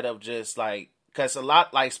instead of just like, because a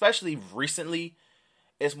lot, like, especially recently,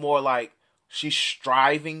 it's more like she's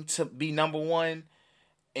striving to be number one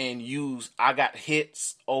and use I got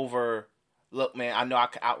hits over, look, man, I know I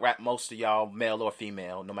can out rap most of y'all, male or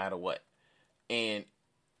female, no matter what. And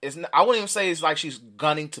it's not, I wouldn't even say it's like she's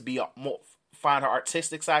gunning to be more, find her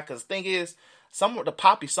artistic side, because the thing is, some of the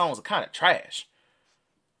poppy songs are kind of trash.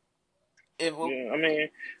 Yeah,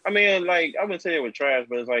 I mean, like, I wouldn't say it was trash,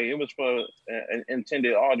 but it's like it was for an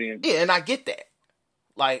intended audience. Yeah, and I get that.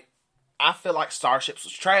 Like, I feel like Starships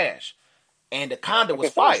was trash, and Anaconda was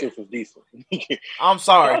fire. Starships was decent. I'm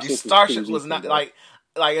sorry, Starships was not like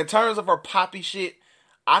in terms of her poppy shit.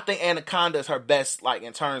 I think Anaconda is her best. Like,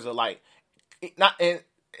 in terms of like,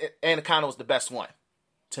 Anaconda was the best one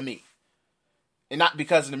to me, and not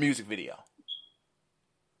because of the music video.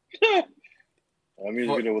 That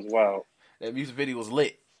music video was wild. That music video was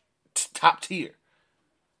lit, top tier.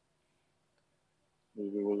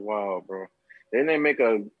 It was wild, bro. Didn't they make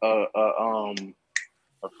a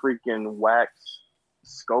freaking wax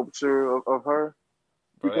sculpture of her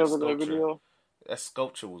because of that video? That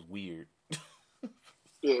sculpture was weird.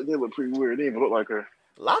 Yeah, they look pretty weird. They even look like her.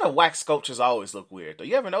 A lot of wax sculptures always look weird, though.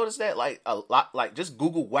 You ever notice that? Like, a lot, like, just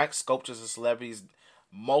Google wax sculptures of celebrities.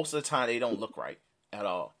 Most of the time, they don't look right at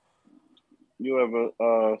all. You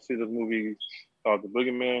ever see this movie called The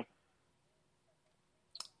Boogeyman?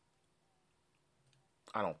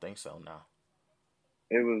 I don't think so, no.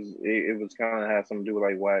 It was kind of had something to do with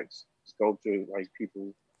like wax sculpture, like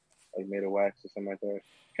people like made of wax or something like that.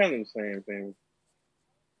 Kind of the same thing.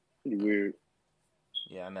 Pretty weird.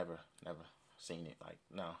 Yeah, I never seen it. Like,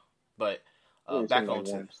 no. But back on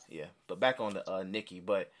the Nicki.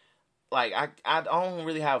 But like, I don't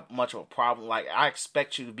really have much of a problem. Like, I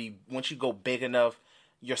expect you to be, once you go big enough,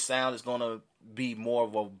 your sound is gonna be more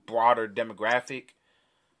of a broader demographic.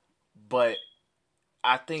 But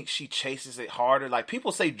I think she chases it harder. Like,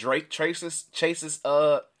 people say Drake chases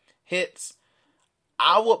hits.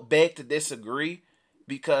 I would beg to disagree,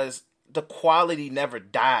 because the quality never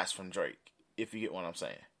dies from Drake, if you get what I'm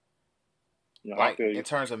saying. No, like, in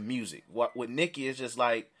terms of music. What with Nicki is just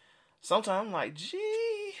like, sometimes I'm like,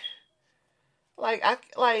 gee, like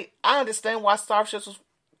I understand why Starships was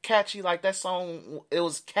catchy. Like, that song, it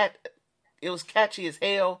was catchy as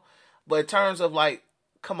hell. But in terms of like,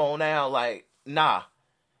 come on now, like, nah.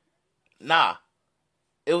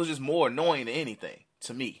 It was just more annoying than anything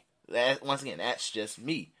to me. Once again, that's just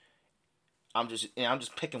me. I'm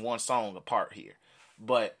just picking one song apart here,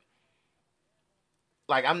 but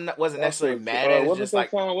like, wasn't necessarily mad at it. Wasn't just that like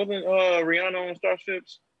song? Wasn't Rihanna on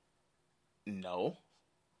Starships? No.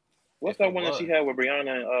 What's that one that she had with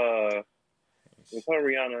Rihanna? With her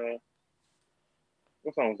Rihanna.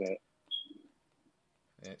 What song was that?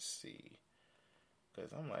 Let's see.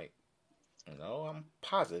 Because I'm like, no, I'm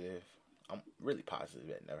positive. I'm really positive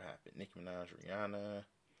that never happened. Nicki Minaj, Rihanna,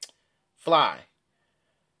 Fly.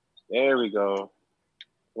 There we go.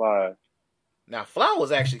 Fly. Now, Fly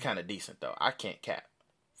was actually kind of decent, though. I can't cap.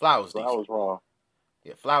 Fly was decent. Fly was raw.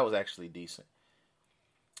 Yeah, Fly was actually decent.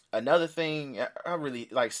 Another thing I really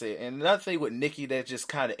like said, and another thing with Nicki that's just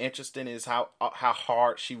kind of interesting is how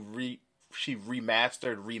hard she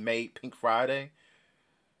remade Pink Friday.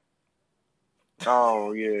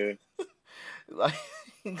 Oh yeah, Like,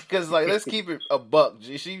 because like let's keep it a buck.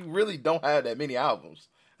 She really don't have that many albums.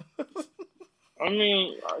 I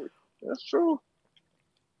mean that's true.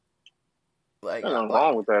 Like, There's nothing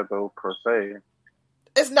wrong with that though, per se.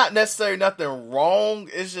 It's not necessarily nothing wrong.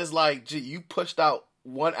 It's just like, gee, you pushed out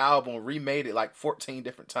one album, remade it like 14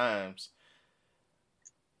 different times,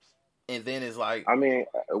 and then it's like, I mean,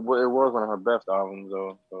 it was one of her best albums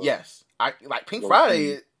though. So. Yes, I like Pink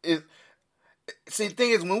Friday. Is see, the thing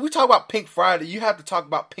is, when we talk about Pink Friday, you have to talk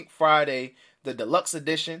about Pink Friday, the deluxe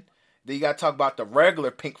edition. Then you got to talk about the regular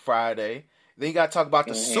Pink Friday. Then you got to talk about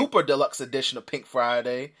the super deluxe edition of Pink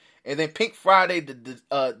Friday, and then Pink Friday, the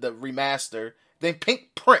remaster. Then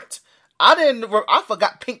Pink Print. I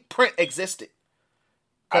forgot Pink Print existed.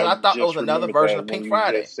 Because I thought it was another version of Pink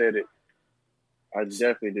Friday. Just said it. I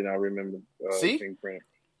definitely did not remember See? Pink Print.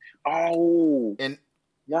 Oh, and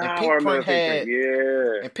Pink Print had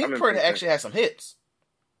yeah, and Pink Print actually had some hits.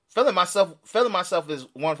 Feeling Myself is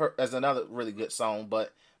one of her as another really good song,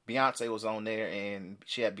 but Beyonce was on there and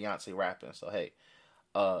she had Beyonce rapping. So hey,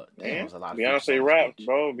 there was a lot of Beyonce raps,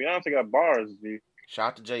 bro. Beyonce got bars, dude. Shout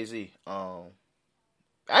out to Jay-Z.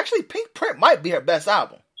 Actually, Pink Print might be her best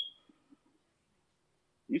album.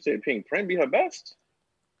 You said Pink Print be her best?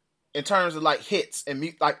 In terms of like hits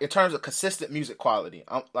and like in terms of consistent music quality.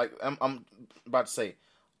 I'm about to say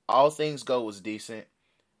All Things Go was decent.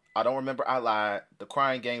 I Don't Remember I Lied. The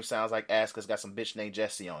Crying Game sounds like ass because it's got some bitch named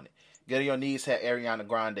Jessie on it. Get on Your Knees had Ariana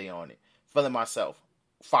Grande on it. Feeling Myself.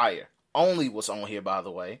 Fire. Only was on here, by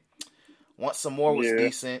the way. Want Some More was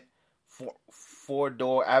decent. Four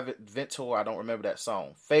Door Adventure, I don't remember that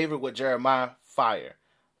song. Favorite with Jeremiah, fire.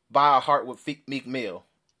 Buy a Heart with Meek Mill.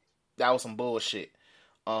 That was some bullshit.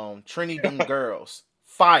 Trinity Them Girls,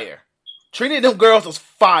 fire. Trinity Them Girls was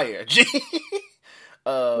fire, G.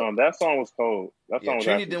 No, that song was cold. That song was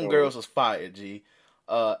Trinity Them cold. Girls was fire, G.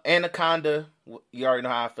 Anaconda, you already know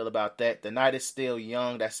how I feel about that. The Night Is Still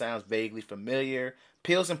Young, that sounds vaguely familiar.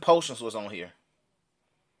 Pills and Potions was on here.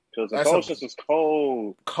 Pills and Potions was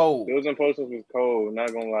cold. Cold. Pills and Potions was cold.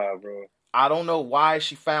 Not gonna lie, bro. I don't know why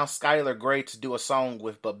she found Skylar Grey to do a song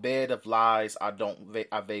with, but Bed of Lies, I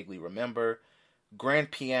vaguely remember.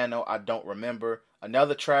 Grand Piano, I don't remember.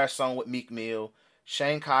 Another trash song with Meek Mill.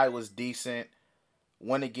 Shanghai was decent.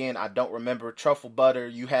 When Again, I don't remember. Truffle Butter,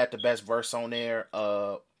 you had the best verse on there.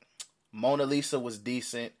 Mona Lisa was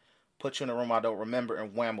decent. Put You in a Room, I don't remember.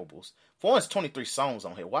 And Whammables. For once, 23 songs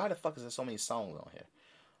on here. Why the fuck is there so many songs on here?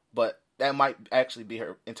 But that might actually be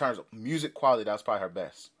her, in terms of music quality, that was probably her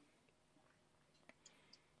best.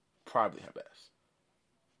 Probably her best.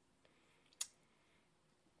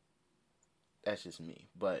 That's just me.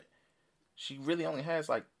 But she really only has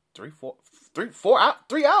like three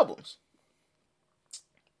albums.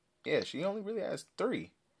 Yeah, she only really has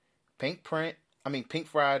 3. Pink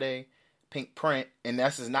Friday, Pink Print, and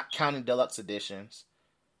this is not counting deluxe editions.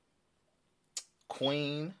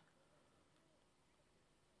 Queen.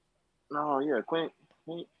 No, yeah, Queen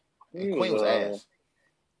was ass.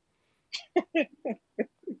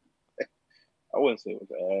 I wouldn't say it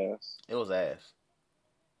was ass. It was ass.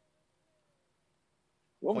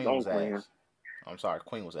 Queen was ass. I'm sorry,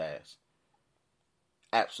 Queen was ass.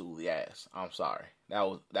 Absolutely ass. I'm sorry. That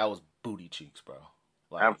was booty cheeks, bro.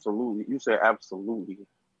 Like, absolutely. You said absolutely.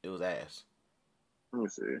 It was ass. Let me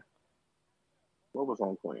see. What was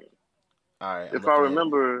on Queen? All right. If I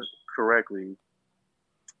remember correctly,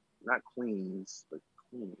 not Queens, but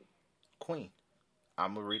Queen. Queen.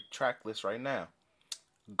 I'm gonna read the track list right now.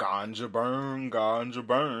 Ganja Burn, Ganja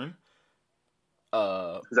Burn.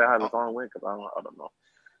 Is that how the song went? Because I don't know.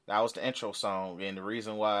 That was the intro song, and the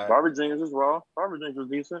reason why. Barbie Dreams was raw. Barbie Dreams was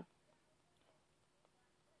decent.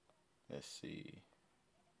 Let's see.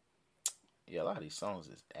 Yeah, a lot of these songs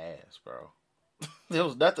is ass, bro. There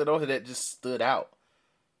was nothing on here that just stood out.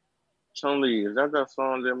 Chun-Li, is that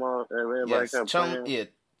song that everybody kept playing? Yeah.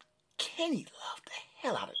 Kenny loved the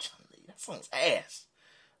hell out of Chun-Li. That song's ass.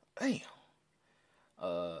 Damn.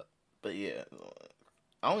 But yeah,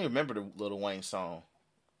 I only remember the Lil Wayne song.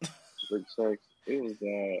 Big Sex. It was.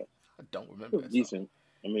 I don't remember. It was decent.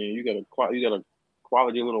 I mean, you got a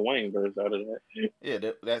quality Lil Wayne verse out of that. Yeah,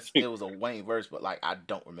 it was a Wayne verse, but like I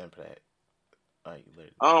don't remember that. Like,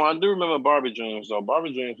 literally. Oh, I do remember Barbie Dreams though.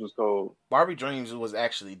 Barbie Dreams was cold. Barbie Dreams was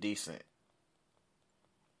actually decent.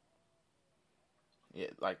 Yeah,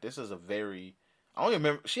 like this is a very. I don't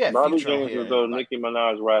remember. She had Bobby Future on James here. was those Nicki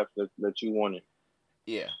Minaj raps that you wanted.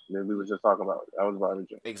 Yeah. That we was just talking about. That was Bobby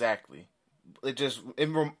James. Exactly.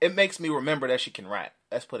 It makes me remember that she can rap.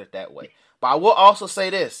 Let's put it that way. But I will also say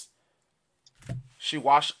this: she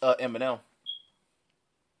watched Eminem.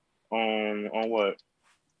 On what?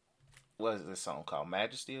 What is this song called?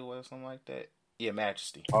 Majesty or something like that? Yeah,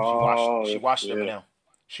 Majesty. Oh, she watched yeah. Eminem.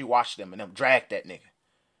 She watched Eminem. Dragged that nigga.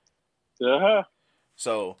 Yeah.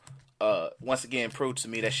 So, once again, proved to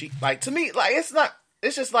me that she to me it's not.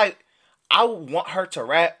 It's just like I want her to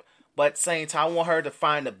rap, but at the same time, I want her to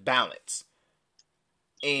find a balance.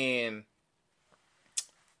 And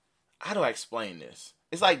how do I explain this?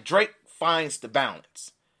 It's like Drake finds the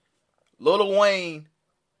balance. Lil Wayne,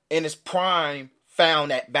 in his prime,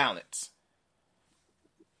 found that balance.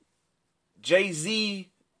 Jay-Z,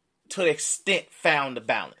 to the extent, found the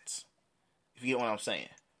balance. If you get what I'm saying.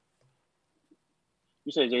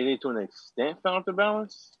 You said Jay-Z to an extent found the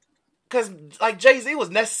balance? Because, Jay-Z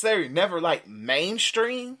was necessarily never,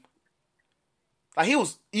 mainstream.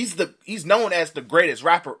 He's known as the greatest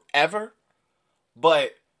rapper ever.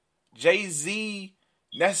 But Jay-Z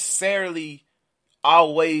necessarily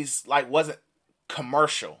always, wasn't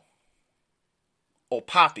commercial or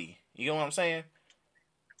poppy. You know what I'm saying?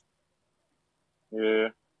 Yeah.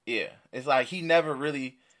 Yeah. It's like he never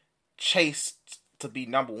really chased to be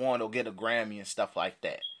number one or get a Grammy and stuff like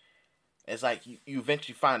that. It's like you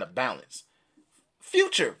eventually find a balance.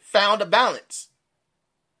 Future found a balance.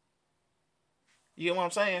 You know what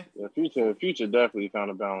I'm saying? Yeah, Future definitely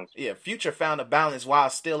found a balance. Yeah, Future found a balance while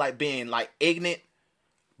still being ignorant,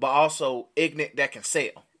 but also ignorant that can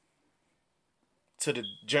sell to the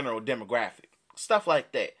general demographic. Stuff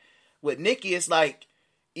like that. With Nicki, it's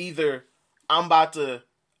either I'm about to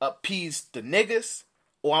appease the niggas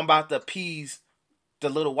or I'm about to appease the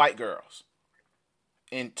little white girls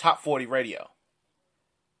in top 40 radio.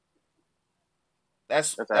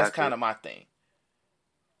 That's kind of my thing.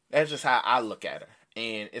 That's just how I look at her.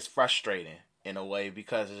 And it's frustrating in a way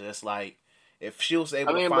because it's just if she was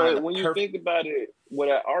able to find but when you think about it, with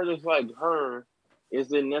an artist like her,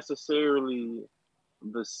 is it necessarily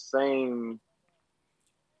the same,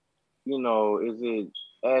 is it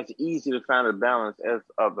as easy to find a balance as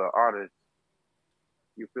other artists?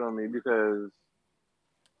 You feel me? Because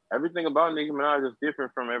everything about Nicki Minaj is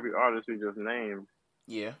different from every artist we just named.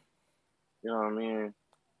 Yeah. You know what I mean?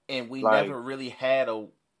 And we never really had a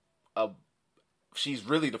she's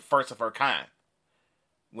really the first of her kind.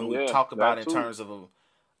 When we talk about in terms of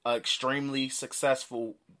a extremely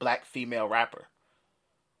successful black female rapper.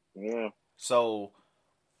 Yeah. So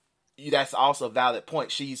that's also a valid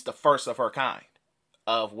point. She's the first of her kind.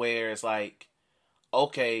 Of where it's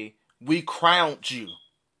okay, we crowned you.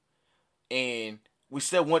 And we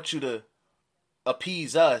still want you to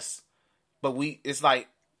appease us. But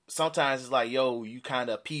sometimes it's yo, you kind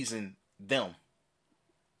of appeasing them.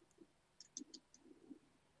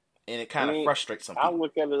 And it kind of frustrates some people. I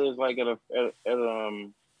look at it as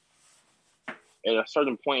at a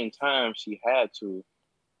certain point in time, she had to. You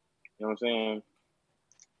know what I'm saying?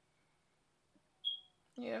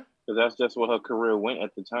 Yeah. Because that's just what her career went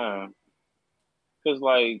at the time. Because,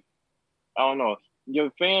 I don't know.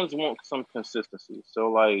 Your fans want some consistency.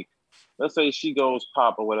 So, let's say she goes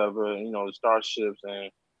pop or whatever, the Starships and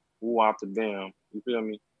woo after bam. You feel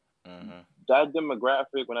me? Mm-hmm. That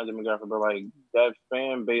demographic, well, not demographic, but that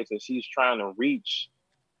fan base that she's trying to reach,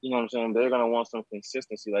 you know what I'm saying? They're gonna want some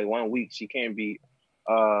consistency. 1 week she can't be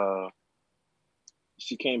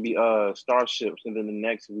Starships, and then the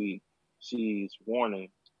next week she's Warning.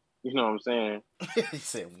 You know what I'm saying? He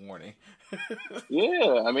said Warning.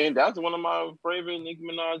 Yeah, I mean that's one of my favorite Nicki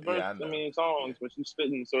Minaj songs when she's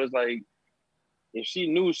spitting. So it's if she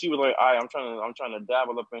knew, she was all right, I'm trying to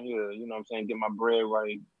dabble up in here. You know what I'm saying? Get my bread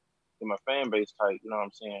right. Get my fan base tight, you know what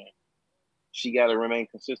I'm saying? She got to remain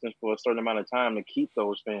consistent for a certain amount of time to keep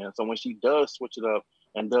those fans. So when she does switch it up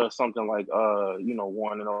and does something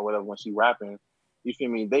Warning or whatever, when she rapping, you feel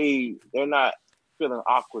me? They're not feeling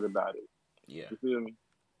awkward about it. Yeah. You feel me?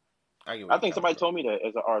 I think somebody told me that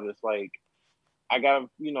as an artist, I got,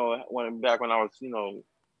 when I was, in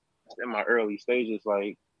my early stages,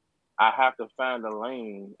 I have to find a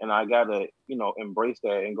lane and I got to, embrace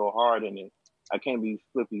that and go hard in it. I can't be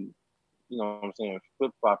flippy. You know what I'm saying?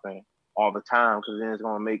 Flip-flopping all the time because then it's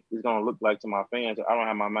gonna look like to my fans I don't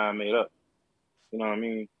have my mind made up. You know what I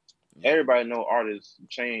mean? Yeah. Everybody know artists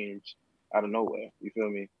change out of nowhere. You feel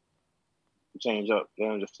me? They change up. They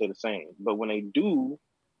don't just stay the same. But when they do,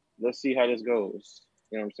 let's see how this goes.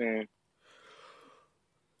 You know what I'm saying?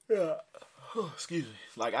 Yeah. Excuse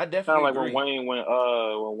me. I definitely agree. When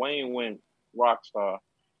Wayne went Rockstar.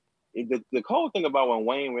 The cool thing about when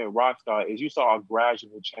Wayne went rockstar is you saw a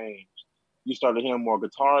gradual change. You started hearing more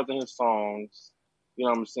guitars in his songs. You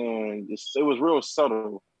know what I'm saying? It was real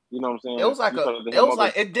subtle. You know what I'm saying? It was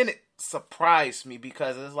like it didn't surprise me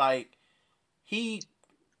because it's like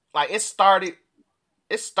it started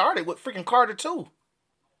with freaking Carter too.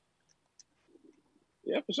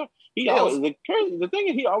 Yeah, for sure. The thing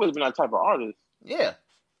is, he always been that type of artist. Yeah,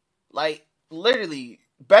 like literally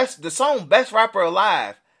the song "Best Rapper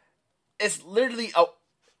Alive." It's literally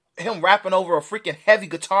him rapping over a freaking heavy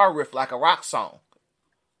guitar riff like a rock song.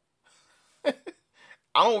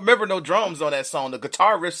 I don't remember no drums on that song. The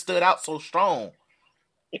guitar riff stood out so strong.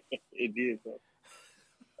 It did.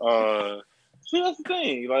 See, that's the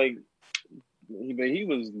thing. Like, he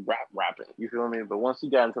was rapping. You feel me? But once he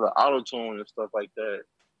got into the auto tune and stuff like that,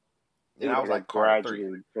 it was like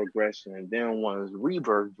gradual progression. And then once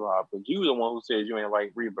Rebirth dropped, but you were the one who said you ain't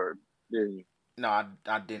like Rebirth, didn't you? No,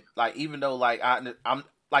 I didn't. Like, even though like I'm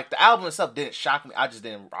like the album itself didn't shock me, I just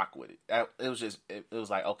didn't rock with it. It was just it was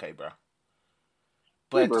like, okay, bro.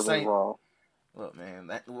 But at the same, look, man,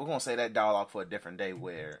 we're gonna say that dialogue for a different day.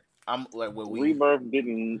 Where I'm like, Rebirth.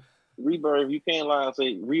 You can't lie and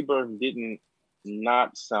say Rebirth didn't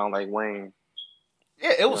not sound like Wayne.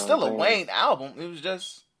 Yeah, it was still a Wayne album. It was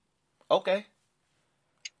just okay.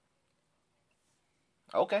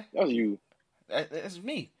 That's you. That's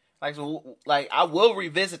me. Like I will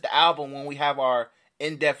revisit the album when we have our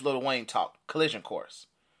in-depth Lil Wayne talk, Collision Course.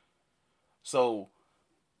 So,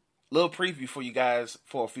 little preview for you guys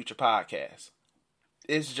for a future podcast.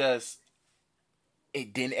 It's just,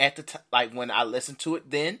 it didn't at the time, like when I listened to it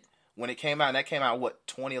then, when it came out, and that came out, what,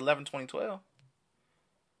 2011, 2012?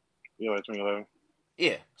 Yeah, 2011.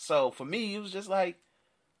 Yeah, so for me, it was just like,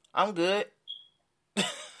 I'm good. It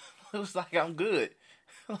was like, I'm good.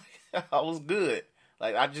 I was good.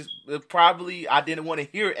 Like, I didn't want to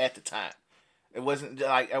hear it at the time. It wasn't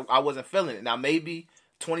like, I wasn't feeling it. Now, maybe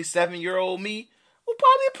 27-year-old me will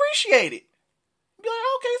probably appreciate it. Be like,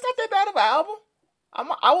 okay, it's not that bad of an album.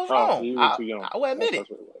 I was wrong. I will admit it.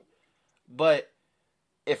 But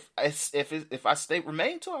if I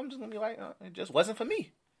remain to it, I'm just gonna be like, it just wasn't for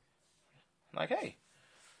me. Like, hey,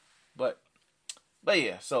 but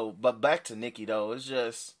yeah. So, but back to Nicki though. It's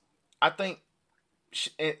just, I think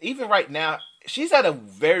even right now, she's at a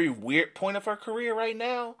very weird point of her career right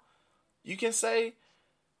now. You can say,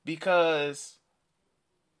 because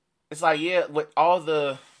it's like, yeah, with all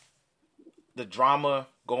the drama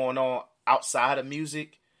going on outside of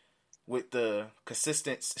music, with the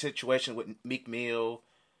consistent situation with Meek Mill,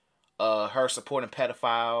 her supporting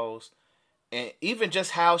pedophiles, and even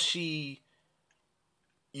just how she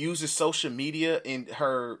uses social media in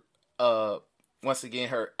her, once again,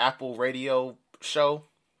 her Apple radio show,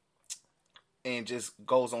 and just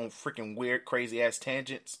goes on freaking weird, crazy ass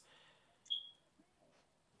tangents.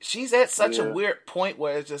 She's at such a weird point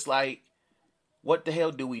where it's just like, what the hell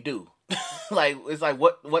do we do? Like, it's like,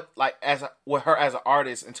 what, like, with her as an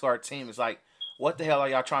artist and to our team, it's like, what the hell are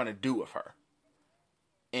y'all trying to do with her?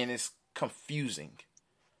 And it's confusing.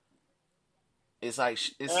 It's like,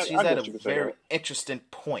 she's at a very interesting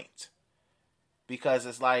point. Because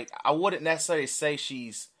it's like, I wouldn't necessarily say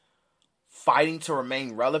she's fighting to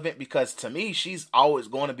remain relevant, because to me, she's always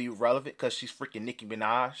going to be relevant because she's freaking Nicki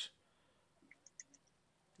Minaj.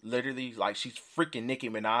 Literally, like, she's freaking Nicki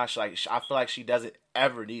Minaj. Like, I feel like she doesn't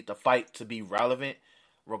ever need to fight to be relevant.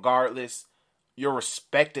 Regardless, you're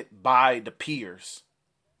respected by the peers.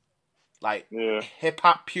 Like,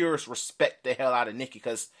 hip-hop purists respect the hell out of Nicki,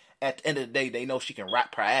 because at the end of the day, they know she can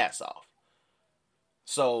rap her ass off.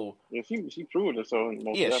 So, yeah, she proved herself.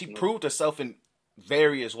 She proved herself in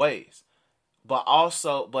various ways. But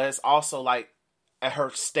it's also like, at her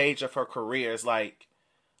stage of her career, it's like,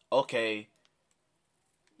 okay,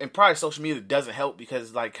 and probably social media doesn't help,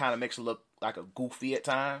 because like kind of makes her look like a goofy at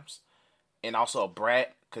times, and also a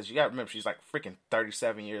brat, because you gotta remember she's like freaking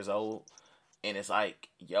 37 years old, and it's like,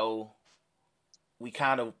 yo, we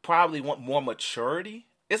kind of probably want more maturity.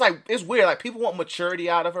 It's like, it's weird, like people want maturity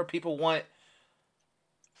out of her, people want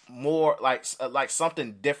more like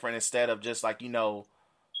something different instead of just like,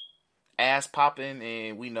 ass popping,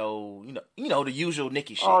 and we know the usual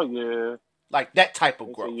Nicki shit. Oh yeah. Like that type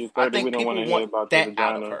of growth. I think people want that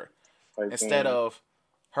out of her, instead of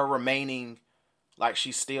her remaining like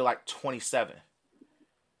she's still like 27.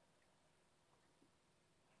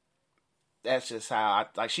 That's just how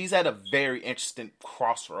she's at a very interesting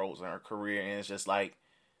crossroads in her career, and it's just like,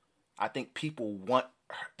 I think people want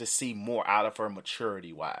to see more out of her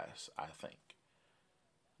maturity wise. I think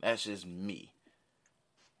that's just me,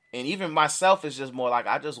 and even myself is just more like,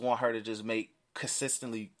 I just want her to just make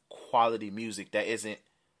consistently quality music that isn't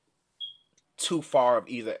too far of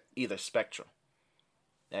either spectrum.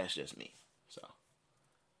 That's just me. So.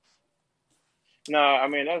 No, I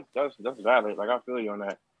mean that's valid. Like I feel you on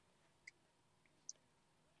that.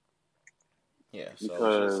 Yeah. So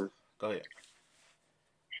because go ahead.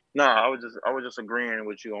 No, I was just agreeing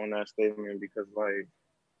with you on that statement because like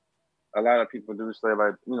a lot of people do say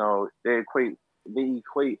like they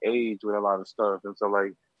equate age with a lot of stuff, and so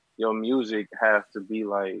like your music has to be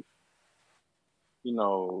like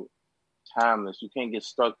timeless. You can't get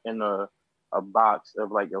stuck in a box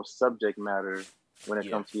of like your subject matter when it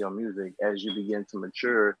comes to your music as you begin to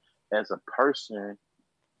mature as a person,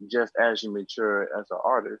 just as you mature as an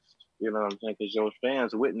artist. You know what I'm saying? Because your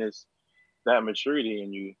fans witness that maturity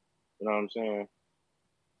in you. You know what I'm saying?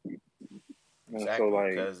 Exactly. And so like,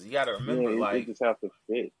 because you got to remember, like, it just have to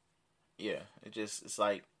fit. Yeah, it's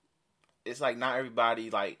like not everybody,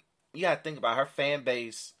 like, you got to think about her fan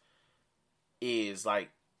base is like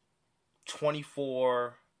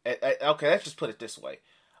 24. Okay, let's just put it this way.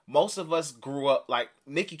 Most of us grew up, like,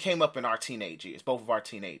 Nicki came up in our teenage years, both of our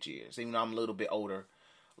teenage years, even though I'm a little bit older,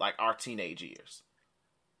 like our teenage years.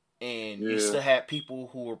 And you still had people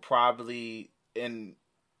who were probably in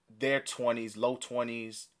their 20s, low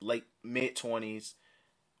 20s, late mid 20s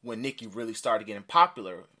when Nicki really started getting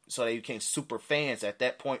popular. So they became super fans at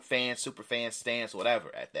that point, super fans, stans,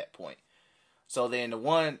 whatever at that point. So then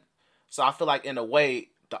so I feel like in a way,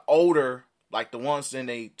 the older, like the ones in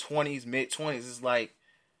their 20s, mid 20s, is like,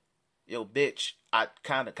 yo, bitch, I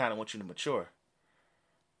kind of want you to mature.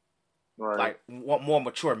 Right. Like, want more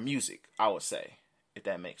mature music, I would say, if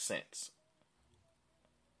that makes sense.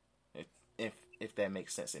 If that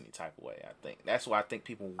makes sense any type of way, I think that's why I think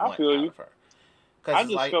people want out of her. I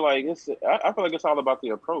just feel like I feel like it's all about the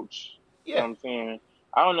approach. Yeah. You know what I'm saying?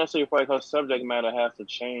 I don't necessarily feel like her subject matter has to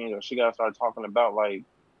change or she got to start talking about, like,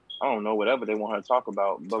 I don't know, whatever they want her to talk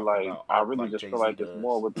about. But, like, I really just feel like it's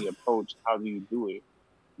more with the approach. How do you do it?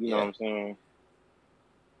 You know what I'm saying?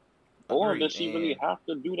 Or does she really have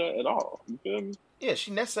to do that at all? You feel me? Yeah, she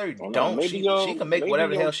necessarily don't. She can make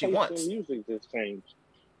whatever the hell she wants. Music just changed.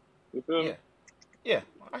 You feel me? Yeah,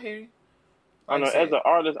 I hear you. I know, as an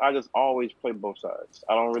artist, I just always play both sides.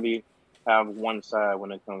 I don't really have one side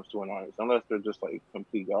when it comes to an artist, unless they're just like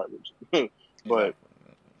complete garbage. But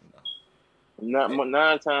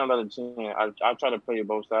 9 times out of 10, I try to play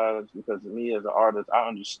both sides because me as an artist, I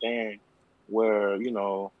understand where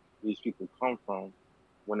these people come from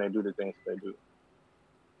when they do the things they do.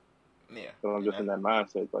 Yeah. So I'm just in that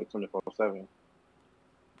mindset, like 24/7.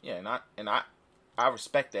 Yeah, and I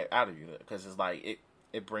respect that out of you because it's like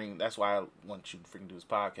it brings. That's why I want you to freaking do this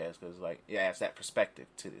podcast because like it adds that perspective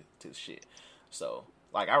to the shit. So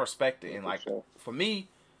like I respect it, and like for me,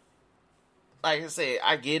 like I said,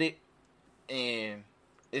 I get it, and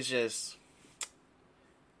it's just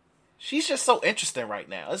she's just so interesting right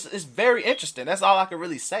now. It's very interesting. That's all I can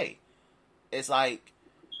really say. It's like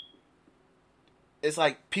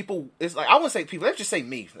people. It's like I wouldn't say people. Let's just say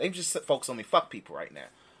me. They just focus on me. Fuck people right now.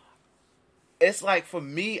 It's like, for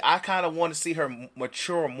me, I kind of want to see her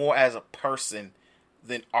mature more as a person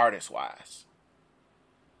than artist-wise.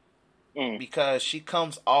 Because she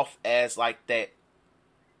comes off as, like, that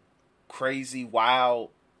crazy,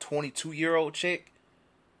 wild 22-year-old chick.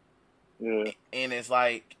 Yeah. And it's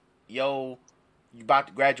like, yo, you about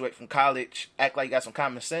to graduate from college, act like you got some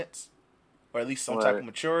common sense. Or at least some type of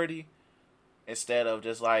maturity. Instead of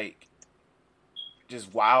just, like,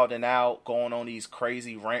 just wilding out, going on these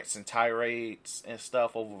crazy rants and tirades and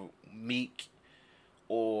stuff over Meek,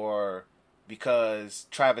 or because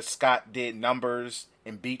Travis Scott did numbers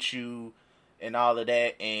and beat you and all of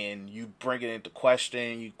that, and you bring it into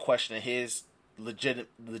question, you question his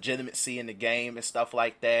legitimacy in the game and stuff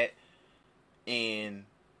like that, and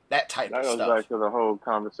that type of stuff. That goes back to the whole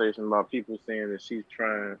conversation about people saying that she's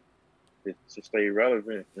trying to stay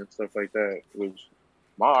relevant and stuff like that, which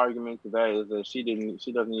my argument to that is that she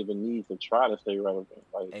doesn't even need to try to stay relevant.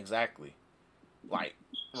 Like, exactly. Like,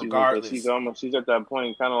 regardless. She's at that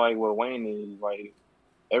point kind of like what Wayne is. Like,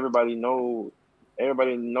 everybody knows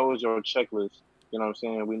your checklist. You know what I'm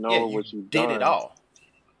saying? We know what you did it all.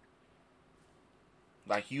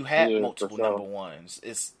 Like, you had multiple number ones.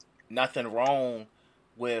 It's nothing wrong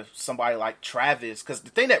with somebody like Travis. Because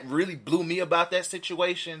the thing that really blew me about that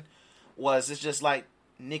situation was it's just like,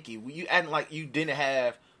 Nicki, you acting like you didn't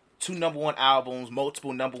have 2 number 1 albums,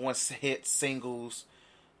 multiple number 1 hit singles,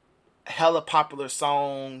 hella popular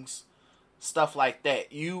songs, stuff like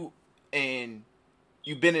that. You've been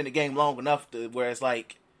in the game long enough to where it's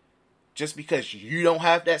like, just because you don't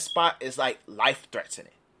have that spot, it's like life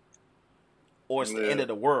threatening, or it's the end of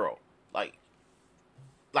the world. Like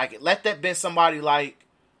let that been somebody like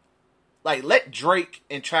like, let Drake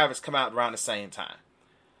and Travis come out around the same time.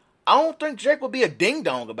 I don't think Drake would be a ding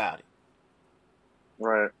dong about it.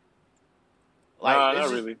 Right. Like, nah, not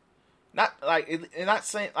really. Not like, and not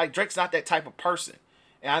saying like Drake's not that type of person,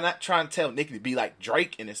 and I'm not trying to tell Nicki to be like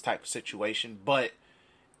Drake in this type of situation, but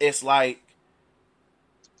it's like,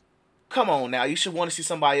 come on now, you should want to see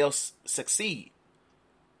somebody else succeed.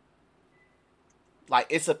 Like,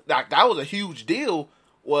 that was a huge deal.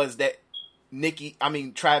 Was that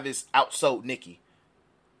Travis outsold Nicki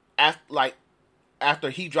after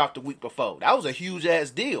he dropped the week before. That was a huge ass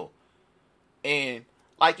deal. And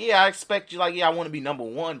like, yeah, I expect you, like, yeah, I want to be number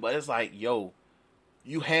one, but it's like, yo,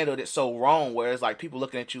 you handled it so wrong, where it's like people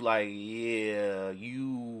looking at you like, yeah,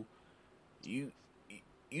 you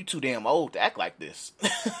too damn old to act like this.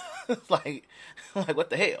 like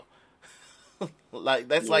what the hell? Like,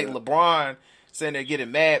 that's like LeBron sitting there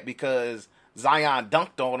getting mad because Zion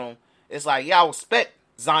dunked on him. It's like, yeah, I respect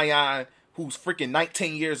Zion, who's freaking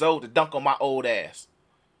 19 years old, to dunk on my old ass.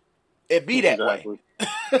 It be that way.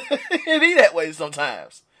 It be that way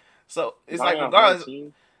sometimes. So it's Zion, like, regardless.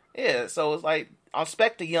 19? Yeah, so it's like, I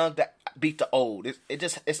expect the young to beat the old.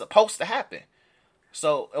 It's supposed to happen.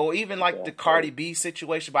 So, or even like the Cardi B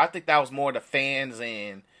situation, but I think that was more the fans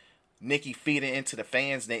and Nicki feeding into the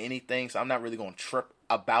fans than anything. So I'm not really going to trip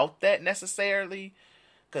about that necessarily,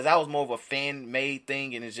 because that was more of a fan-made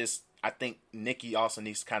thing, and it's just, I think Nicki also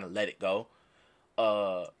needs to kind of let it go.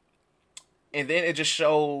 And then it just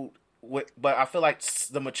showed, but I feel like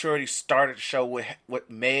the maturity started to show with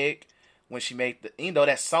Meg when she made even though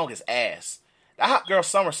that song is ass. The Hot Girl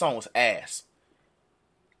Summer song was ass.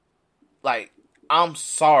 Like, I'm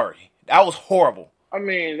sorry. That was horrible. I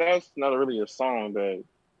mean, that's not really a song that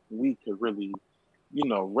we could really,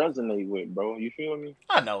 resonate with, bro. You feel me?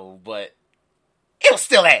 I know, but it was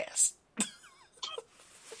still ass.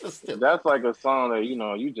 That's like a song that,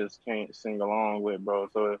 you just can't sing along with, bro.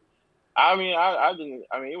 So, I mean, I didn't,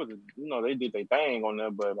 it was, they did their thing on there,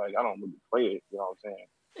 but, like, I don't really play it, you know what I'm saying?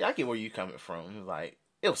 Yeah, I get where you coming from. Like,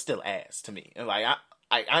 it was still ass to me. And, like,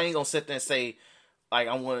 I ain't gonna sit there and say, like,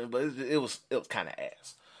 I wanted, but it was kind of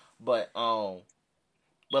ass. But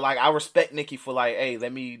like, I respect Nicki for, like, hey,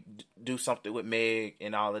 let me do something with Meg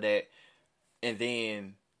and all of that. And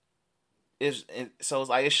then, so it's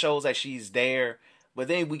like, it shows that she's there. But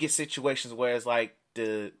then we get situations where it's like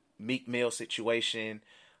the Meek Mill situation,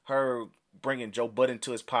 her bringing Joe Budden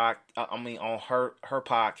to his on her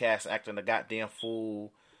podcast, acting a goddamn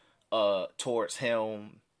fool towards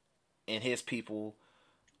him and his people,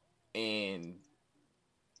 and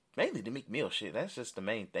mainly the Meek Mill shit. That's just the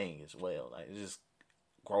main thing as well. Like, just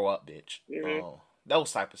grow up, bitch. Mm-hmm.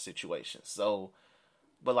 Those type of situations. So,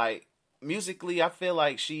 but like, musically, I feel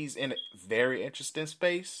like she's in a very interesting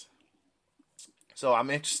space. So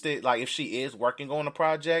I'm interested, like, if she is working on a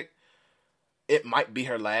project, it might be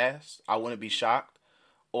her last. I wouldn't be shocked.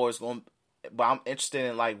 But I'm interested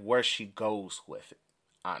in, like, where she goes with it,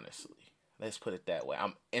 honestly. Let's put it that way.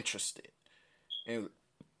 I'm interested in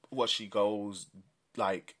what she goes,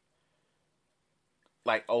 like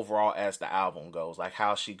overall as the album goes. Like,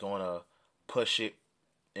 how she gonna push it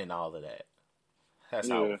and all of that. That's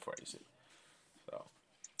how I would phrase it. So.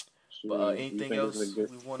 But anything else we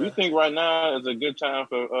want to... You think right now is a good time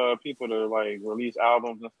for people to, like, release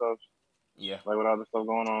albums and stuff? Yeah. Like, with all this stuff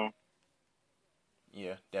going on?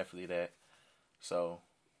 Yeah, definitely that. So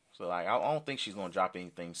like, I don't think she's going to drop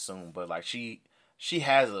anything soon, but, like, she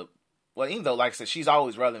has a... Well, even though, like I said, she's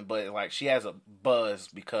always relevant, but, like, she has a buzz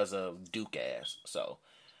because of Duke ass. So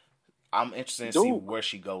I'm interested in see where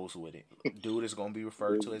she goes with it. Dude is going to be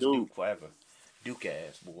referred to as Duke forever. Duke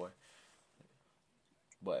ass, boy.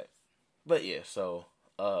 But yeah, so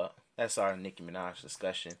that's our Nicki Minaj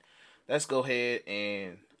discussion. Let's go ahead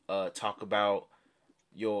and talk about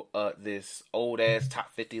your this old ass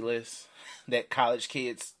top 50 list that college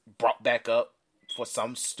kids brought back up for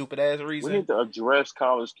some stupid ass reason. We need to address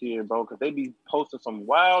college kids, bro, because they be posting some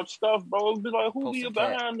wild stuff, bro. Be like, who be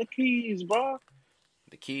behind the keys, bro?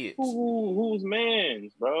 The kids. Who's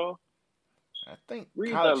mans, bro? I think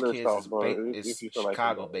read college that list kids off, bro. is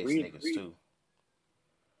Chicago-based niggas too.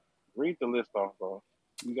 Read the list off, bro.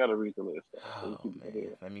 You gotta read the list off. Oh, man.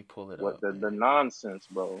 Let me pull it up. The nonsense,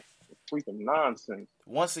 bro. The freaking nonsense.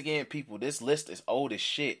 Once again, people, this list is old as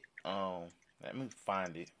shit. Let me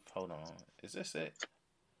find it. Hold on. Is this it?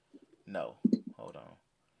 No. Hold on.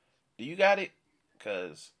 Do you got it?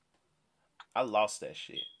 Because I lost that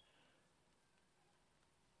shit.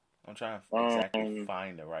 I'm trying to exactly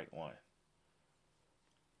find the right one.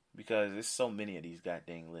 Because there's so many of these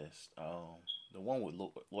goddamn lists. The one with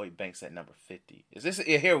Lloyd Banks at number 50. Is this?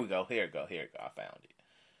 Yeah, here we go. Here we go. I found it.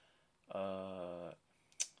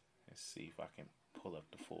 Let's see if I can pull up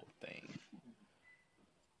the full thing.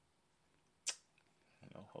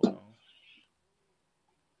 Hold on.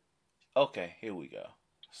 Okay, here we go.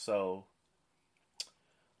 So,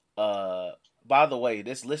 by the way,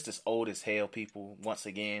 this list is old as hell, people. Once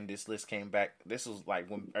again, this list came back. This was like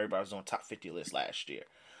when everybody was on top 50 list last year.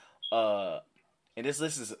 And this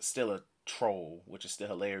list is still a troll, which is still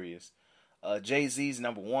hilarious. Jay-Z's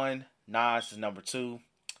number 1. Nas is number 2.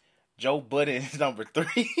 Joe Budden is number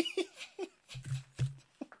 3.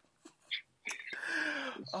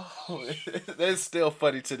 Oh, that's still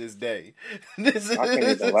funny to this day. I can't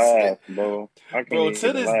even laugh, bro. Bro,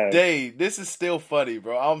 to this day, this is still funny,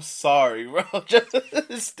 bro. I'm sorry, bro.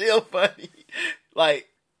 It's still funny. Like,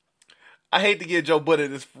 I hate to give Joe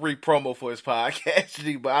Budden this free promo for his podcast,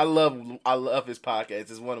 G, but I love his podcast.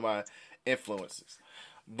 It's one of my influences.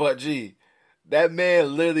 But G, that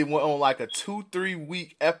man literally went on like a 2-3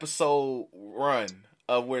 week episode run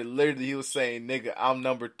of where literally he was saying, "Nigga, I'm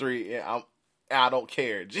number 3 and I don't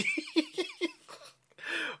care." G.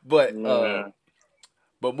 But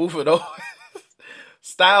moving on,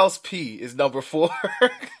 Styles P is number 4.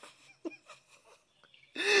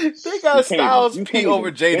 They got Styles P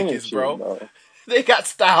over Jadakiss, bro. They got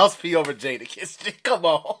Styles P over Jadakiss. Come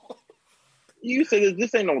on. You said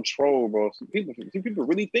this ain't no troll, bro. People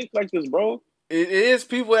really think like this, bro. It is.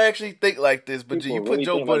 People actually think like this, but G, you put really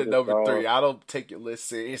Joe Budden like number 3. I don't take your list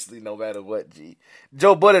seriously no matter what, G.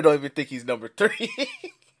 Joe Budden don't even think he's number 3.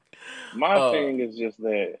 My thing is just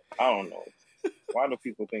that, I don't know. Why do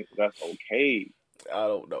people think that's okay? I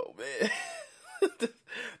don't know, man.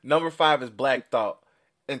 Number 5 is Black Thought.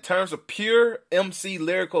 In terms of pure MC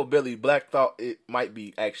lyrical ability, Black Thought, it might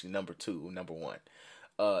be actually number 2, number 1.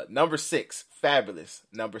 Number 6, Fabulous.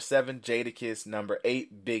 Number 7, Jadakiss. Number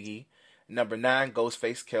 8, Biggie. Number 9,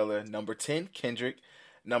 Ghostface Killer. Number 10, Kendrick.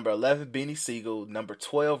 Number 11, Beanie Siegel. Number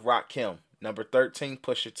 12, Rakim. Number 13,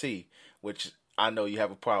 Pusha T, which I know you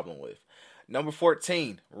have a problem with. Number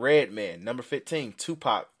 14, Redman. Number 15,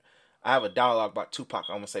 Tupac. I have a dialogue about Tupac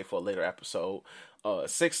I'm going to say for a later episode.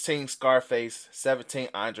 16, Scarface. 17,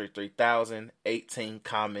 Andre 3000. 18,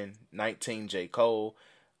 Common. 19, J. Cole.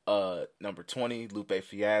 Number 20, Lupe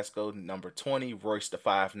Fiasco. Number 20, Royce the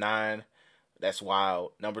 5'9". That's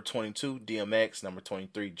wild. Number 22, DMX. Number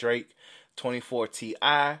 23, Drake. 24,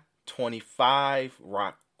 T.I. 25,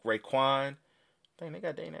 Raekwon. Dang,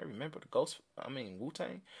 they ain't remember the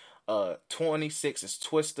Wu-Tang. 26 is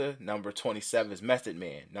Twista. Number 27 is Method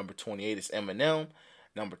Man. Number 28 is Eminem.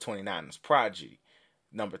 Number 29 is Prodigy.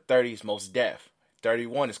 Number 30 is Mos Def.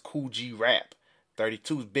 31 is Cool G Rap.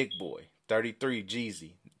 32 is Big Boy. 33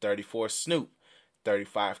 Jeezy. 34 Snoop.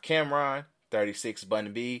 35 Cameron. 36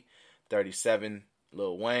 Bun B. 37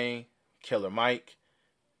 Lil Wayne. Killer Mike.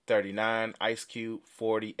 39 Ice Cube.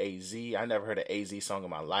 40 AZ. I never heard an AZ song in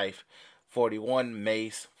my life. 41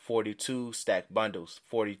 Mace. 42 Stack Bundles.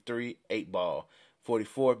 43 8 Ball.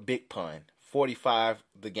 44 Big Pun. 45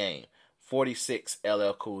 The Game. 46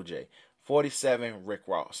 LL Cool J. 47 Rick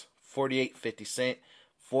Ross. 48 50 Cent.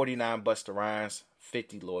 49 Busta Rhymes.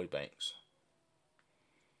 50 Lloyd Banks.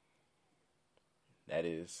 That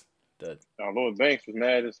is the... Now, Lloyd Banks was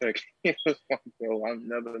mad as heck. He was like, "Yo, I'm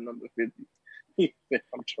never number 50. He said,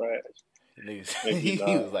 I'm trash." He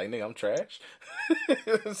was like, "Nigga, I'm trash."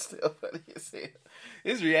 It's still funny as hell.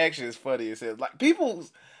 His reaction is funny as hell. Like,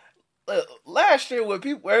 people's... last year, when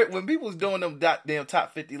people was doing them damn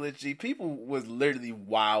top 50 lists, G, people was literally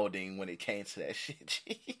wilding when it came to that shit,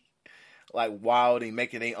 G. Like, wilding,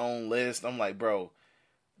 making their own list. I'm like, bro,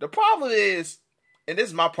 the problem is, and this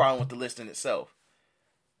is my problem with the list in itself,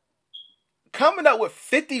 coming up with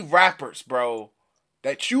 50 rappers, bro,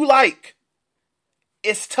 that you like,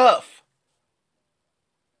 it's tough.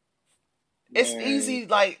 It's easy,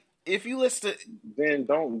 like, if you listen to... Then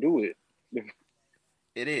don't do it.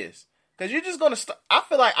 It is. Because you're just going to start... I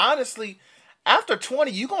feel like, honestly, after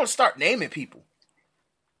 20, you're going to start naming people.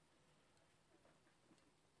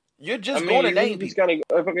 You're just going to name people. If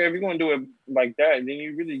you're going to do it like that, then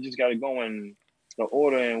you really just got to go in the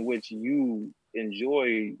order in which you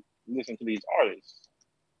enjoy listening to these artists.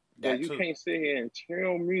 But you can't sit here and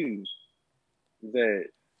tell me that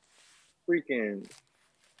freaking...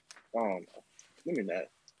 Let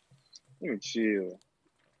me chill.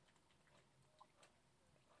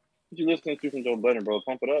 What you listening to from Joe Budden, bro?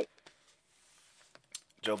 Pump It Up.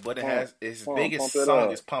 Joe Budden has his biggest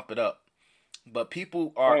song is "Pump It Up," but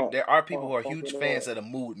there are people who are huge fans of the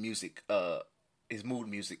mood music, his mood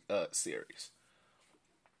music series.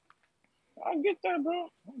 I get that, bro.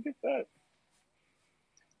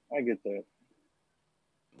 I get that.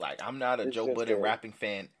 Like, I'm not a Joe Budden rapping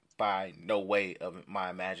fan by no way of my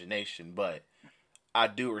imagination, but I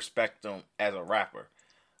do respect him as a rapper.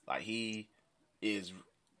 Like, he is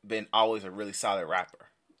been always a really solid rapper.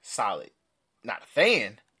 Solid. Not a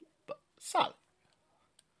fan, but solid.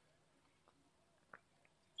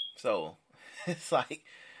 So, it's like,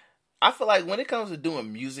 I feel like when it comes to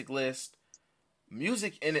doing music lists,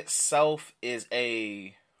 music in itself is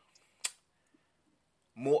a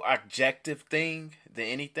more objective thing than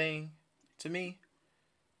anything to me.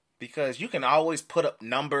 Because you can always put up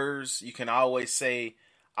numbers. You can always say,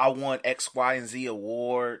 I won X, Y, and Z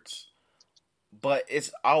awards. But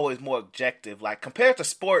it's always more objective. Like, compared to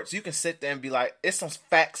sports, you can sit there and be like, it's some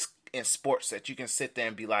facts in sports that you can sit there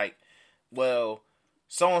and be like, well,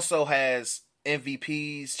 so-and-so has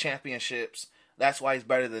MVPs, championships. That's why he's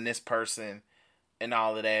better than this person and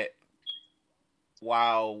all of that.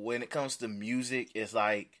 While when it comes to music, it's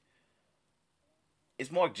like,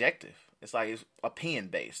 it's more objective. It's like, it's opinion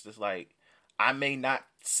based. It's like, I may not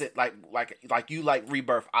sit like you like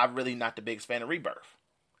Rebirth. I'm really not the biggest fan of Rebirth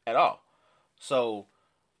at all. So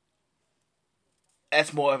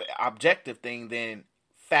that's more of an objective thing than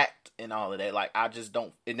fact and all of that. Like, I just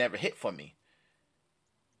don't. It never hit for me.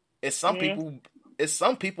 It's some people. It's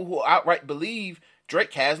some people who outright believe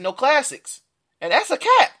Drake has no classics, and that's a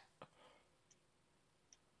cap.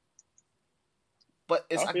 But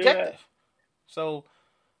it's objective. So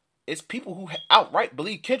it's people who outright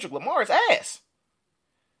believe Kendrick Lamar is ass.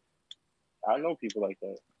 I know people like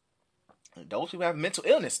that. And those people have mental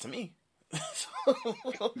illness to me.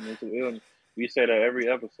 Mental illness. We say that every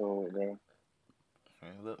episode, bro. Hey,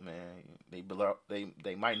 look, man,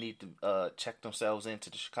 they might need to check themselves into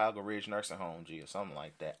the Chicago Ridge Nursing Home, or something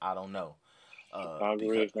like that. I don't know. Chicago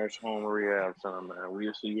Ridge Nursing Home rehab center, man.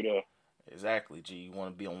 We'll see you there. Exactly, G. You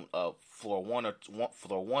want to be on floor 1,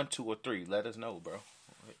 2, or 3? Let us know, bro.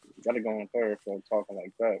 You gotta go on third for talking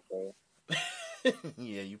like that, bro.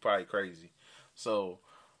 Yeah, you probably crazy. So,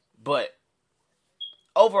 but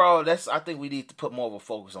overall, I think we need to put more of a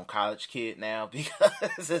focus on College Kid now,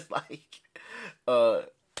 because it's like,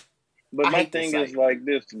 But my thing is like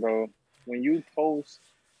this, bro. When you post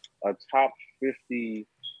a top 50,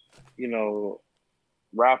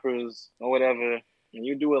 rappers or whatever, and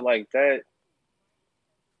you do it like that,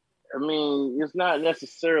 I mean, it's not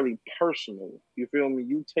necessarily personal. You feel me?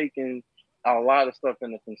 You taking a lot of stuff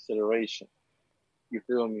into consideration. You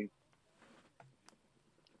feel me?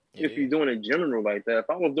 Yeah. If you're doing it general like that, if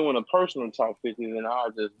I was doing a personal top 50, then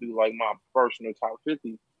I'll just do like my personal top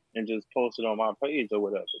 50 and just post it on my page or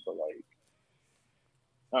whatever. But like,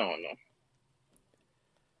 I don't know.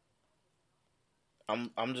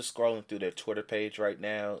 I'm just scrolling through their Twitter page right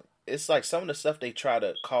now. It's like some of the stuff they try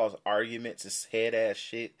to cause arguments is head ass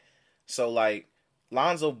shit. So like,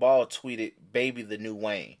 Lonzo Ball tweeted, "Baby the new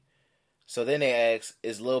Wayne." So then they ask,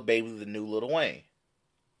 "Is Lil Baby the new Lil Wayne?"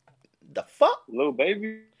 The fuck? Lil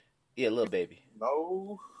Baby? Yeah, Lil Baby.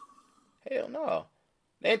 No. Hell no.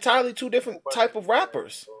 They're entirely two different type of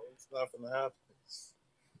rappers. It's not gonna happen.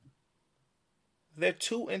 They're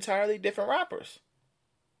two entirely different rappers.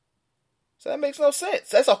 So that makes no sense.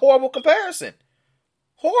 That's a horrible comparison.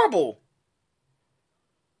 Horrible.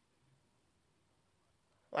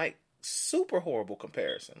 Like, super horrible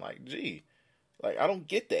comparison. Like, gee. Like, I don't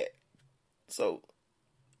get that. So,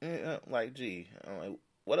 like, gee. I'm like,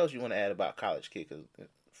 what else you want to add about College Kid? Because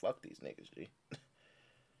fuck these niggas, G.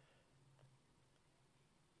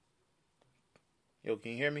 Yo,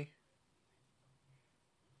 can you hear me?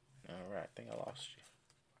 Alright, I think I lost you.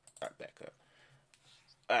 Alright, back up.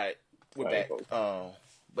 Alright, we're back.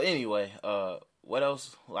 But anyway, what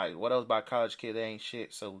else? Like, what else about College Kid that ain't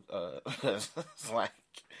shit? So, because it's like,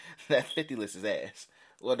 that 50 list is ass.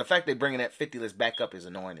 Well, the fact they bringing that 50 list back up is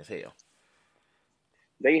annoying as hell.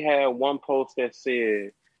 They had one post that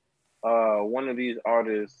said, one of these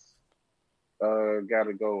artists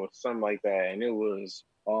gotta go or something like that, and it was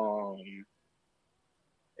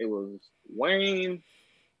Wayne,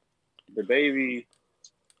 the Baby,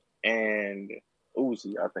 and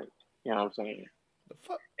Uzi, I think. You know what I'm saying? The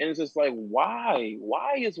fuck? And it's just like, why?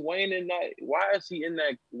 Why is Wayne in that? Why is he in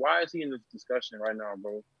that? Why is he in this discussion right now,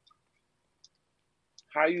 bro?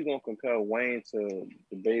 How you gonna compare Wayne to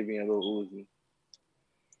the Baby and Lil Uzi?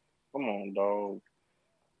 Come on, dog.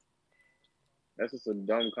 That's just a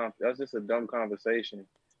dumb. That's just a dumb conversation.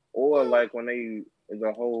 Or like when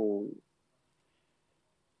the whole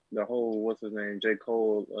what's his name, J.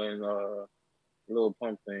 Cole and Lil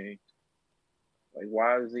Pump thing. Like,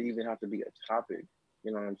 why does it even have to be a topic?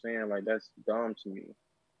 You know what I'm saying? Like, that's dumb to me.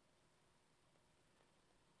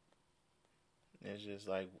 It's just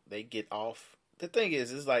like they get off. The thing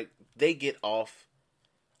is, it's like they get off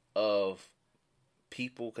of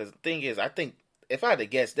people, because the thing is, I think if I had to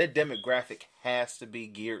guess, their demographic has to be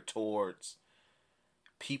geared towards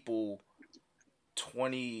people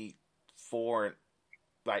 24,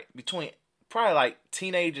 like between probably like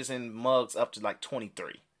teenagers and mugs up to like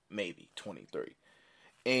 23, maybe 23,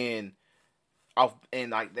 and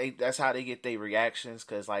like that's how they get their reactions,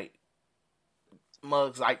 because like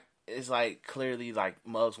mugs like it's like clearly like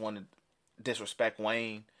mugs want to disrespect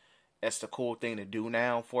Wayne. That's the cool thing to do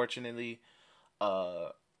now, unfortunately.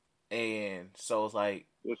 And so it's like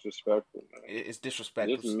disrespectful, man. It's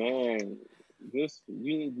disrespectful. This man,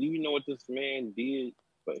 you know what this man did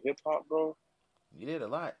for hip hop, bro? He did a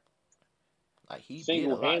lot. Like he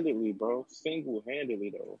single-handedly, bro.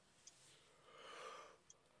 Single-handedly, though.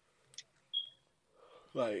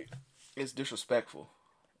 Like it's disrespectful.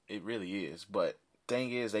 It really is. But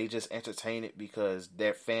thing is, they just entertain it because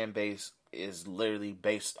their fan base is literally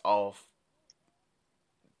based off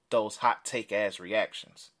those hot take ass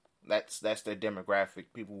reactions. That's their demographic.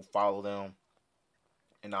 People who follow them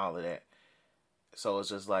and all of that. So it's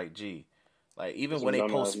just like, gee, like even when they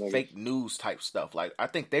post fake news type stuff, like I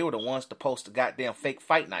think they were the ones to post the goddamn fake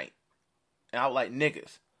fight night, and I was like,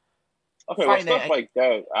 niggas. Okay, well, stuff like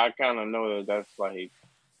that, I kind of know that's like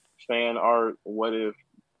fan art, what if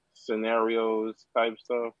scenarios type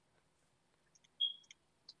stuff.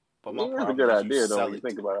 But it's a good idea, though, when you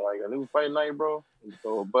think about it. Like, a new fight night, bro.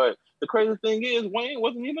 So, but the crazy thing is, Wayne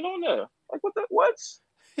wasn't even on there. Like, what? What's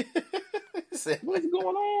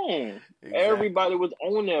going on? Exactly. Everybody was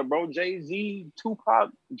on there, bro. Jay-Z,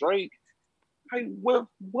 Tupac, Drake. Like, what's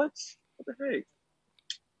what the heck?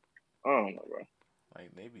 I don't know, bro.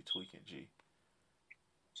 Like, they be tweaking, G.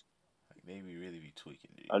 Like, they be really be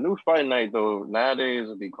tweaking, G. A new fight night, though, nowadays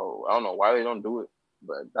would be cold. I don't know why they don't do it,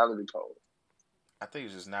 but that would be cold. I think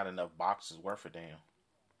it's just not enough boxes worth a damn.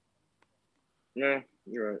 Yeah,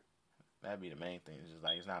 you're right. That'd be the main thing. It's just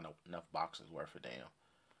like it's not enough boxes worth a damn.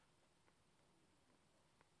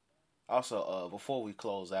 Also, before we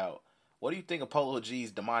close out, what do you think of Polo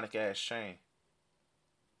G's demonic ass chain?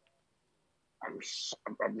 I'm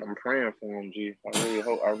praying for him, G. I really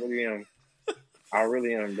hope. I really am. I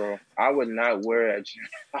really am, bro. I would not wear that.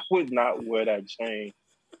 I would not wear that chain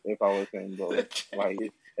if I was him, bro.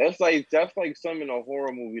 Like. That's like something in a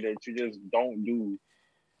horror movie that you just don't do.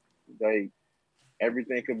 Like,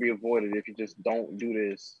 everything could be avoided if you just don't do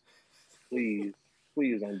this. Please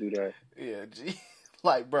don't do that. Yeah, G.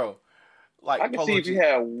 Like, bro. Like, I can see if you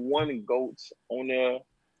had one goat on there.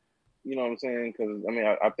 You know what I'm saying? Because, I mean,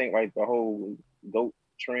 I think, like, the whole goat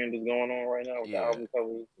trend is going on right now with the album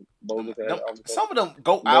covers. Bogus ass album covers. Some of them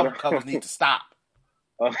goat album covers need to stop.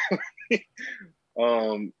 But...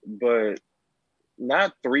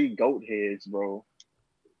 not 3 goat heads, bro.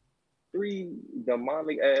 3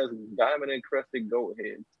 demonic ass diamond encrusted goat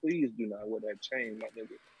heads. Please do not wear that chain, my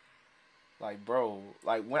nigga. Like, bro,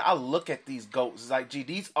 like when I look at these goats, it's like, gee,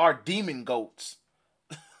 these are demon goats.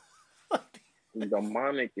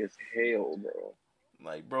 Demonic as hell, bro.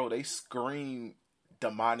 Like, bro, they scream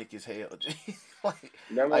demonic as hell. Like,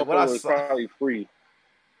 that motherfucker was probably free.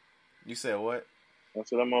 You said what? I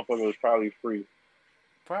said that motherfucker was probably free.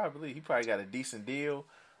 Probably. He probably got a decent deal.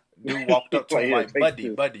 Dude walked up to him like, buddy.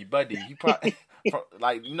 He probably,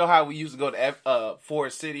 like, you know how we used to go to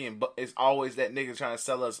Forest City and it's always that nigga trying to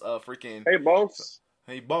sell us freaking... Hey, boss.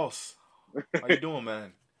 How you doing,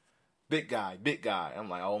 man? Big guy. I'm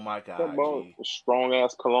like, oh my God.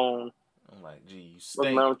 Strong-ass cologne. I'm like, gee, you stink.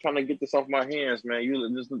 Look, man, I'm trying to get this off my hands, man. You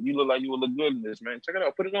look like you will look good in this, man. Check it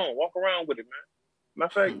out. Put it on. Walk around with it, man.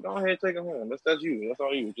 Matter of fact, go ahead and take it home. That's you. That's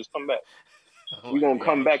all you. Just come back. You're going to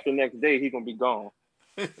come back the next day, he going to be gone.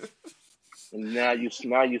 And now you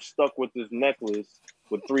stuck with this necklace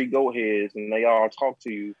with 3 goat heads, and they all talk to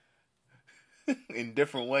you. In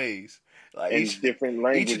different ways. Like in different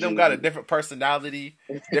languages. Each of them got a different personality,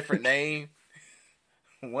 different name.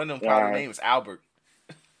 One of them probably name is Albert.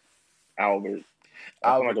 Albert.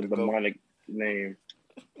 That's like a demonic name.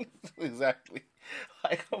 Exactly.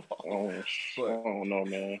 Like, come on. I don't know,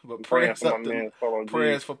 man. But prayers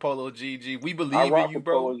for Polo G. We believe in you,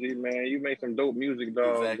 bro. Polo G, man. You make some dope music,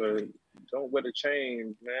 dog. Exactly. But don't wear the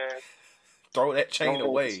chain, man. Throw that chain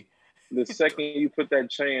away. The second you put that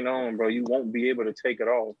chain on, bro, you won't be able to take it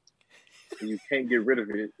off. You can't get rid of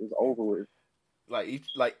it. It's over with.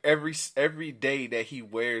 Like every day that he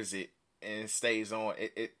wears it and stays on,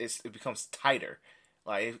 it becomes tighter.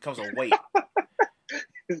 Like it becomes a weight.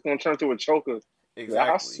 It's gonna turn to a choker.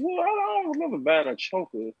 Exactly. I swear, I don't remember buying a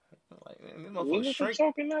choker. Like, was it a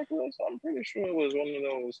choker necklace? I'm pretty sure it was one of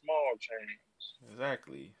those small chains.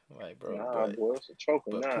 Exactly. Like, bro. Nah, boy, it's a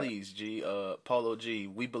choker. But please, G, Polo G,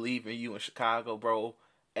 we believe in you in Chicago, bro.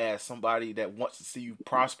 As somebody that wants to see you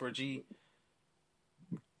prosper, G.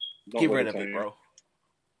 Get rid of it, bro.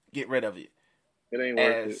 Get rid of it. It ain't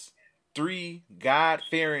worth it. As 3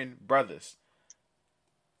 God-fearing brothers,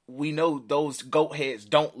 we know those goat heads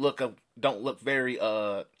don't look very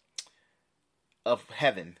of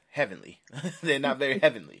heavenly. They're not very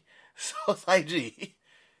heavenly. So it's like, gee,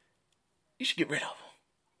 you should get rid of them.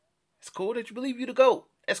 It's cool that you believe you the GOAT.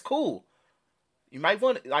 That's cool. You might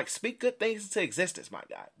want to like speak good things into existence, my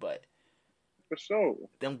guy. But for sure,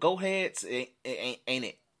 them goat heads ain't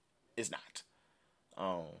it. It's not.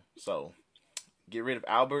 So get rid of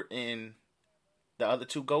Albert and the other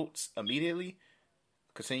 2 goats immediately.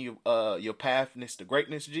 Continue your pathness to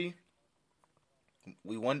greatness, G.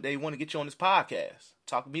 We one day want to get you on this podcast.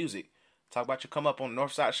 Talk music. Talk about your come up on the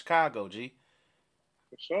north side of Chicago, G.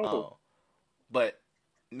 For sure. But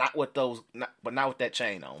not with those. Not with that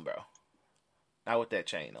chain on, bro. Not with that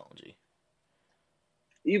chain on, G.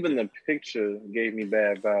 Even the picture gave me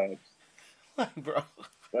bad vibes. Like, bro.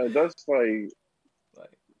 Like, that's like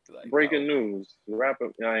breaking news.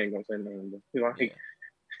 Rapper, I ain't gonna say nothing. But like,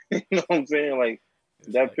 you know what I'm saying? Like,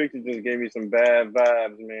 it's that picture just gave me some bad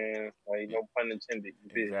vibes, man. Like, no pun intended.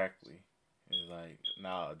 Exactly. It's like,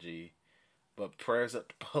 nah, G. But prayers up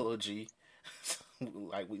to Polo, G.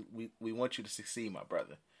 Like, we want you to succeed, my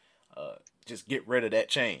brother. Just get rid of that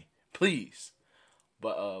chain, please.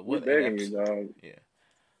 But we're begging you, dog. Yeah.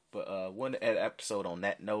 But one episode on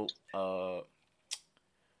that note. Yeah,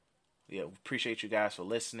 we appreciate you guys for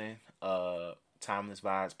listening. Timeless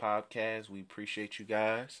Vibes Podcast. We appreciate you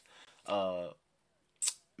guys.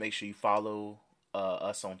 Make sure you follow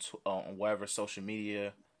us on whatever social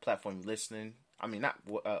media platform you're listening. I mean, not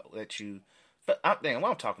that you. What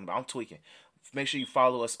I'm talking about. I'm tweaking. Make sure you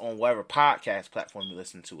follow us on whatever podcast platform you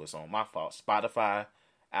listen to us on. My fault. Spotify,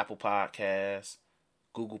 Apple Podcasts,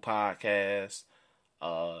 Google Podcasts,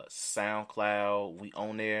 SoundCloud. We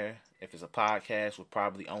on there. If it's a podcast, we're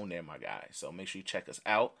probably on there, my guy. So make sure you check us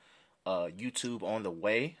out. YouTube on the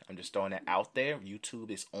way. I'm just throwing that out there.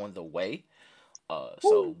 YouTube is on the way.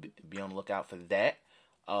 So be on the lookout for that.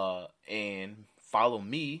 And follow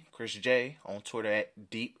me, Chris J, on Twitter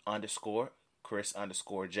at deep_Chris_J.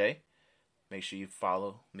 Make sure you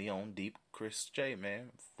follow me on Deep Chris J,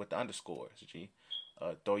 man, with the underscores, G.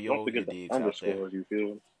 Throw your digs out there. You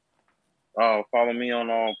feel? Follow me on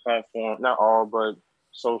all platforms, not all, but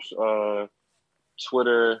social,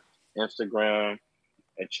 Twitter, Instagram,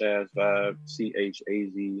 at Chaz Vibe,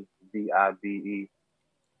 CHAZVIBE.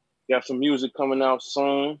 Got some music coming out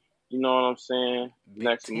soon. You know what I'm saying?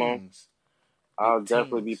 Next month. I'll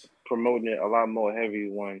definitely be promoting it a lot more heavy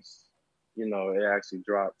once, you know, it actually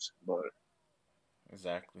drops. But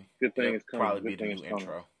exactly. Good thing is coming. Probably be the new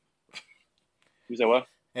intro. You said what?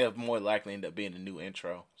 It'll more likely end up being the new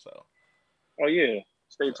intro. So. Oh yeah.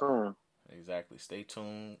 Stay tuned. Exactly. Stay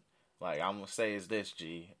tuned. Like I'm gonna say is this,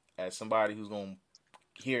 G. As somebody who's gonna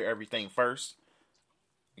hear everything first,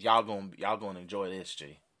 y'all gonna enjoy this,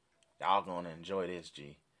 G. Y'all gonna enjoy this,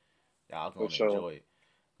 G. Y'all gonna enjoy it.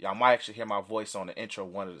 Y'all might actually hear my voice on the intro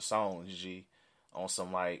of one of the songs, G. On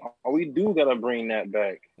some like. Oh, we do gotta bring that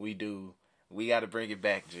back. We do. We gotta bring it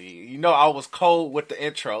back, G. You know I was cold with the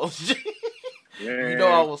intros, G. Yeah. You know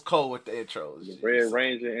I was cold with the intros. The Red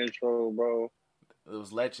Ranger intro, bro. It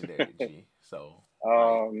was legendary, G. So.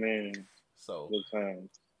 Oh man. So. Good times.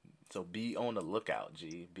 So be on the lookout,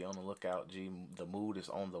 G. Be on the lookout, G. The mood is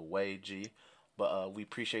on the way, G. But we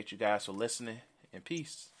appreciate you guys for listening, and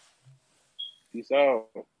peace. Peace out.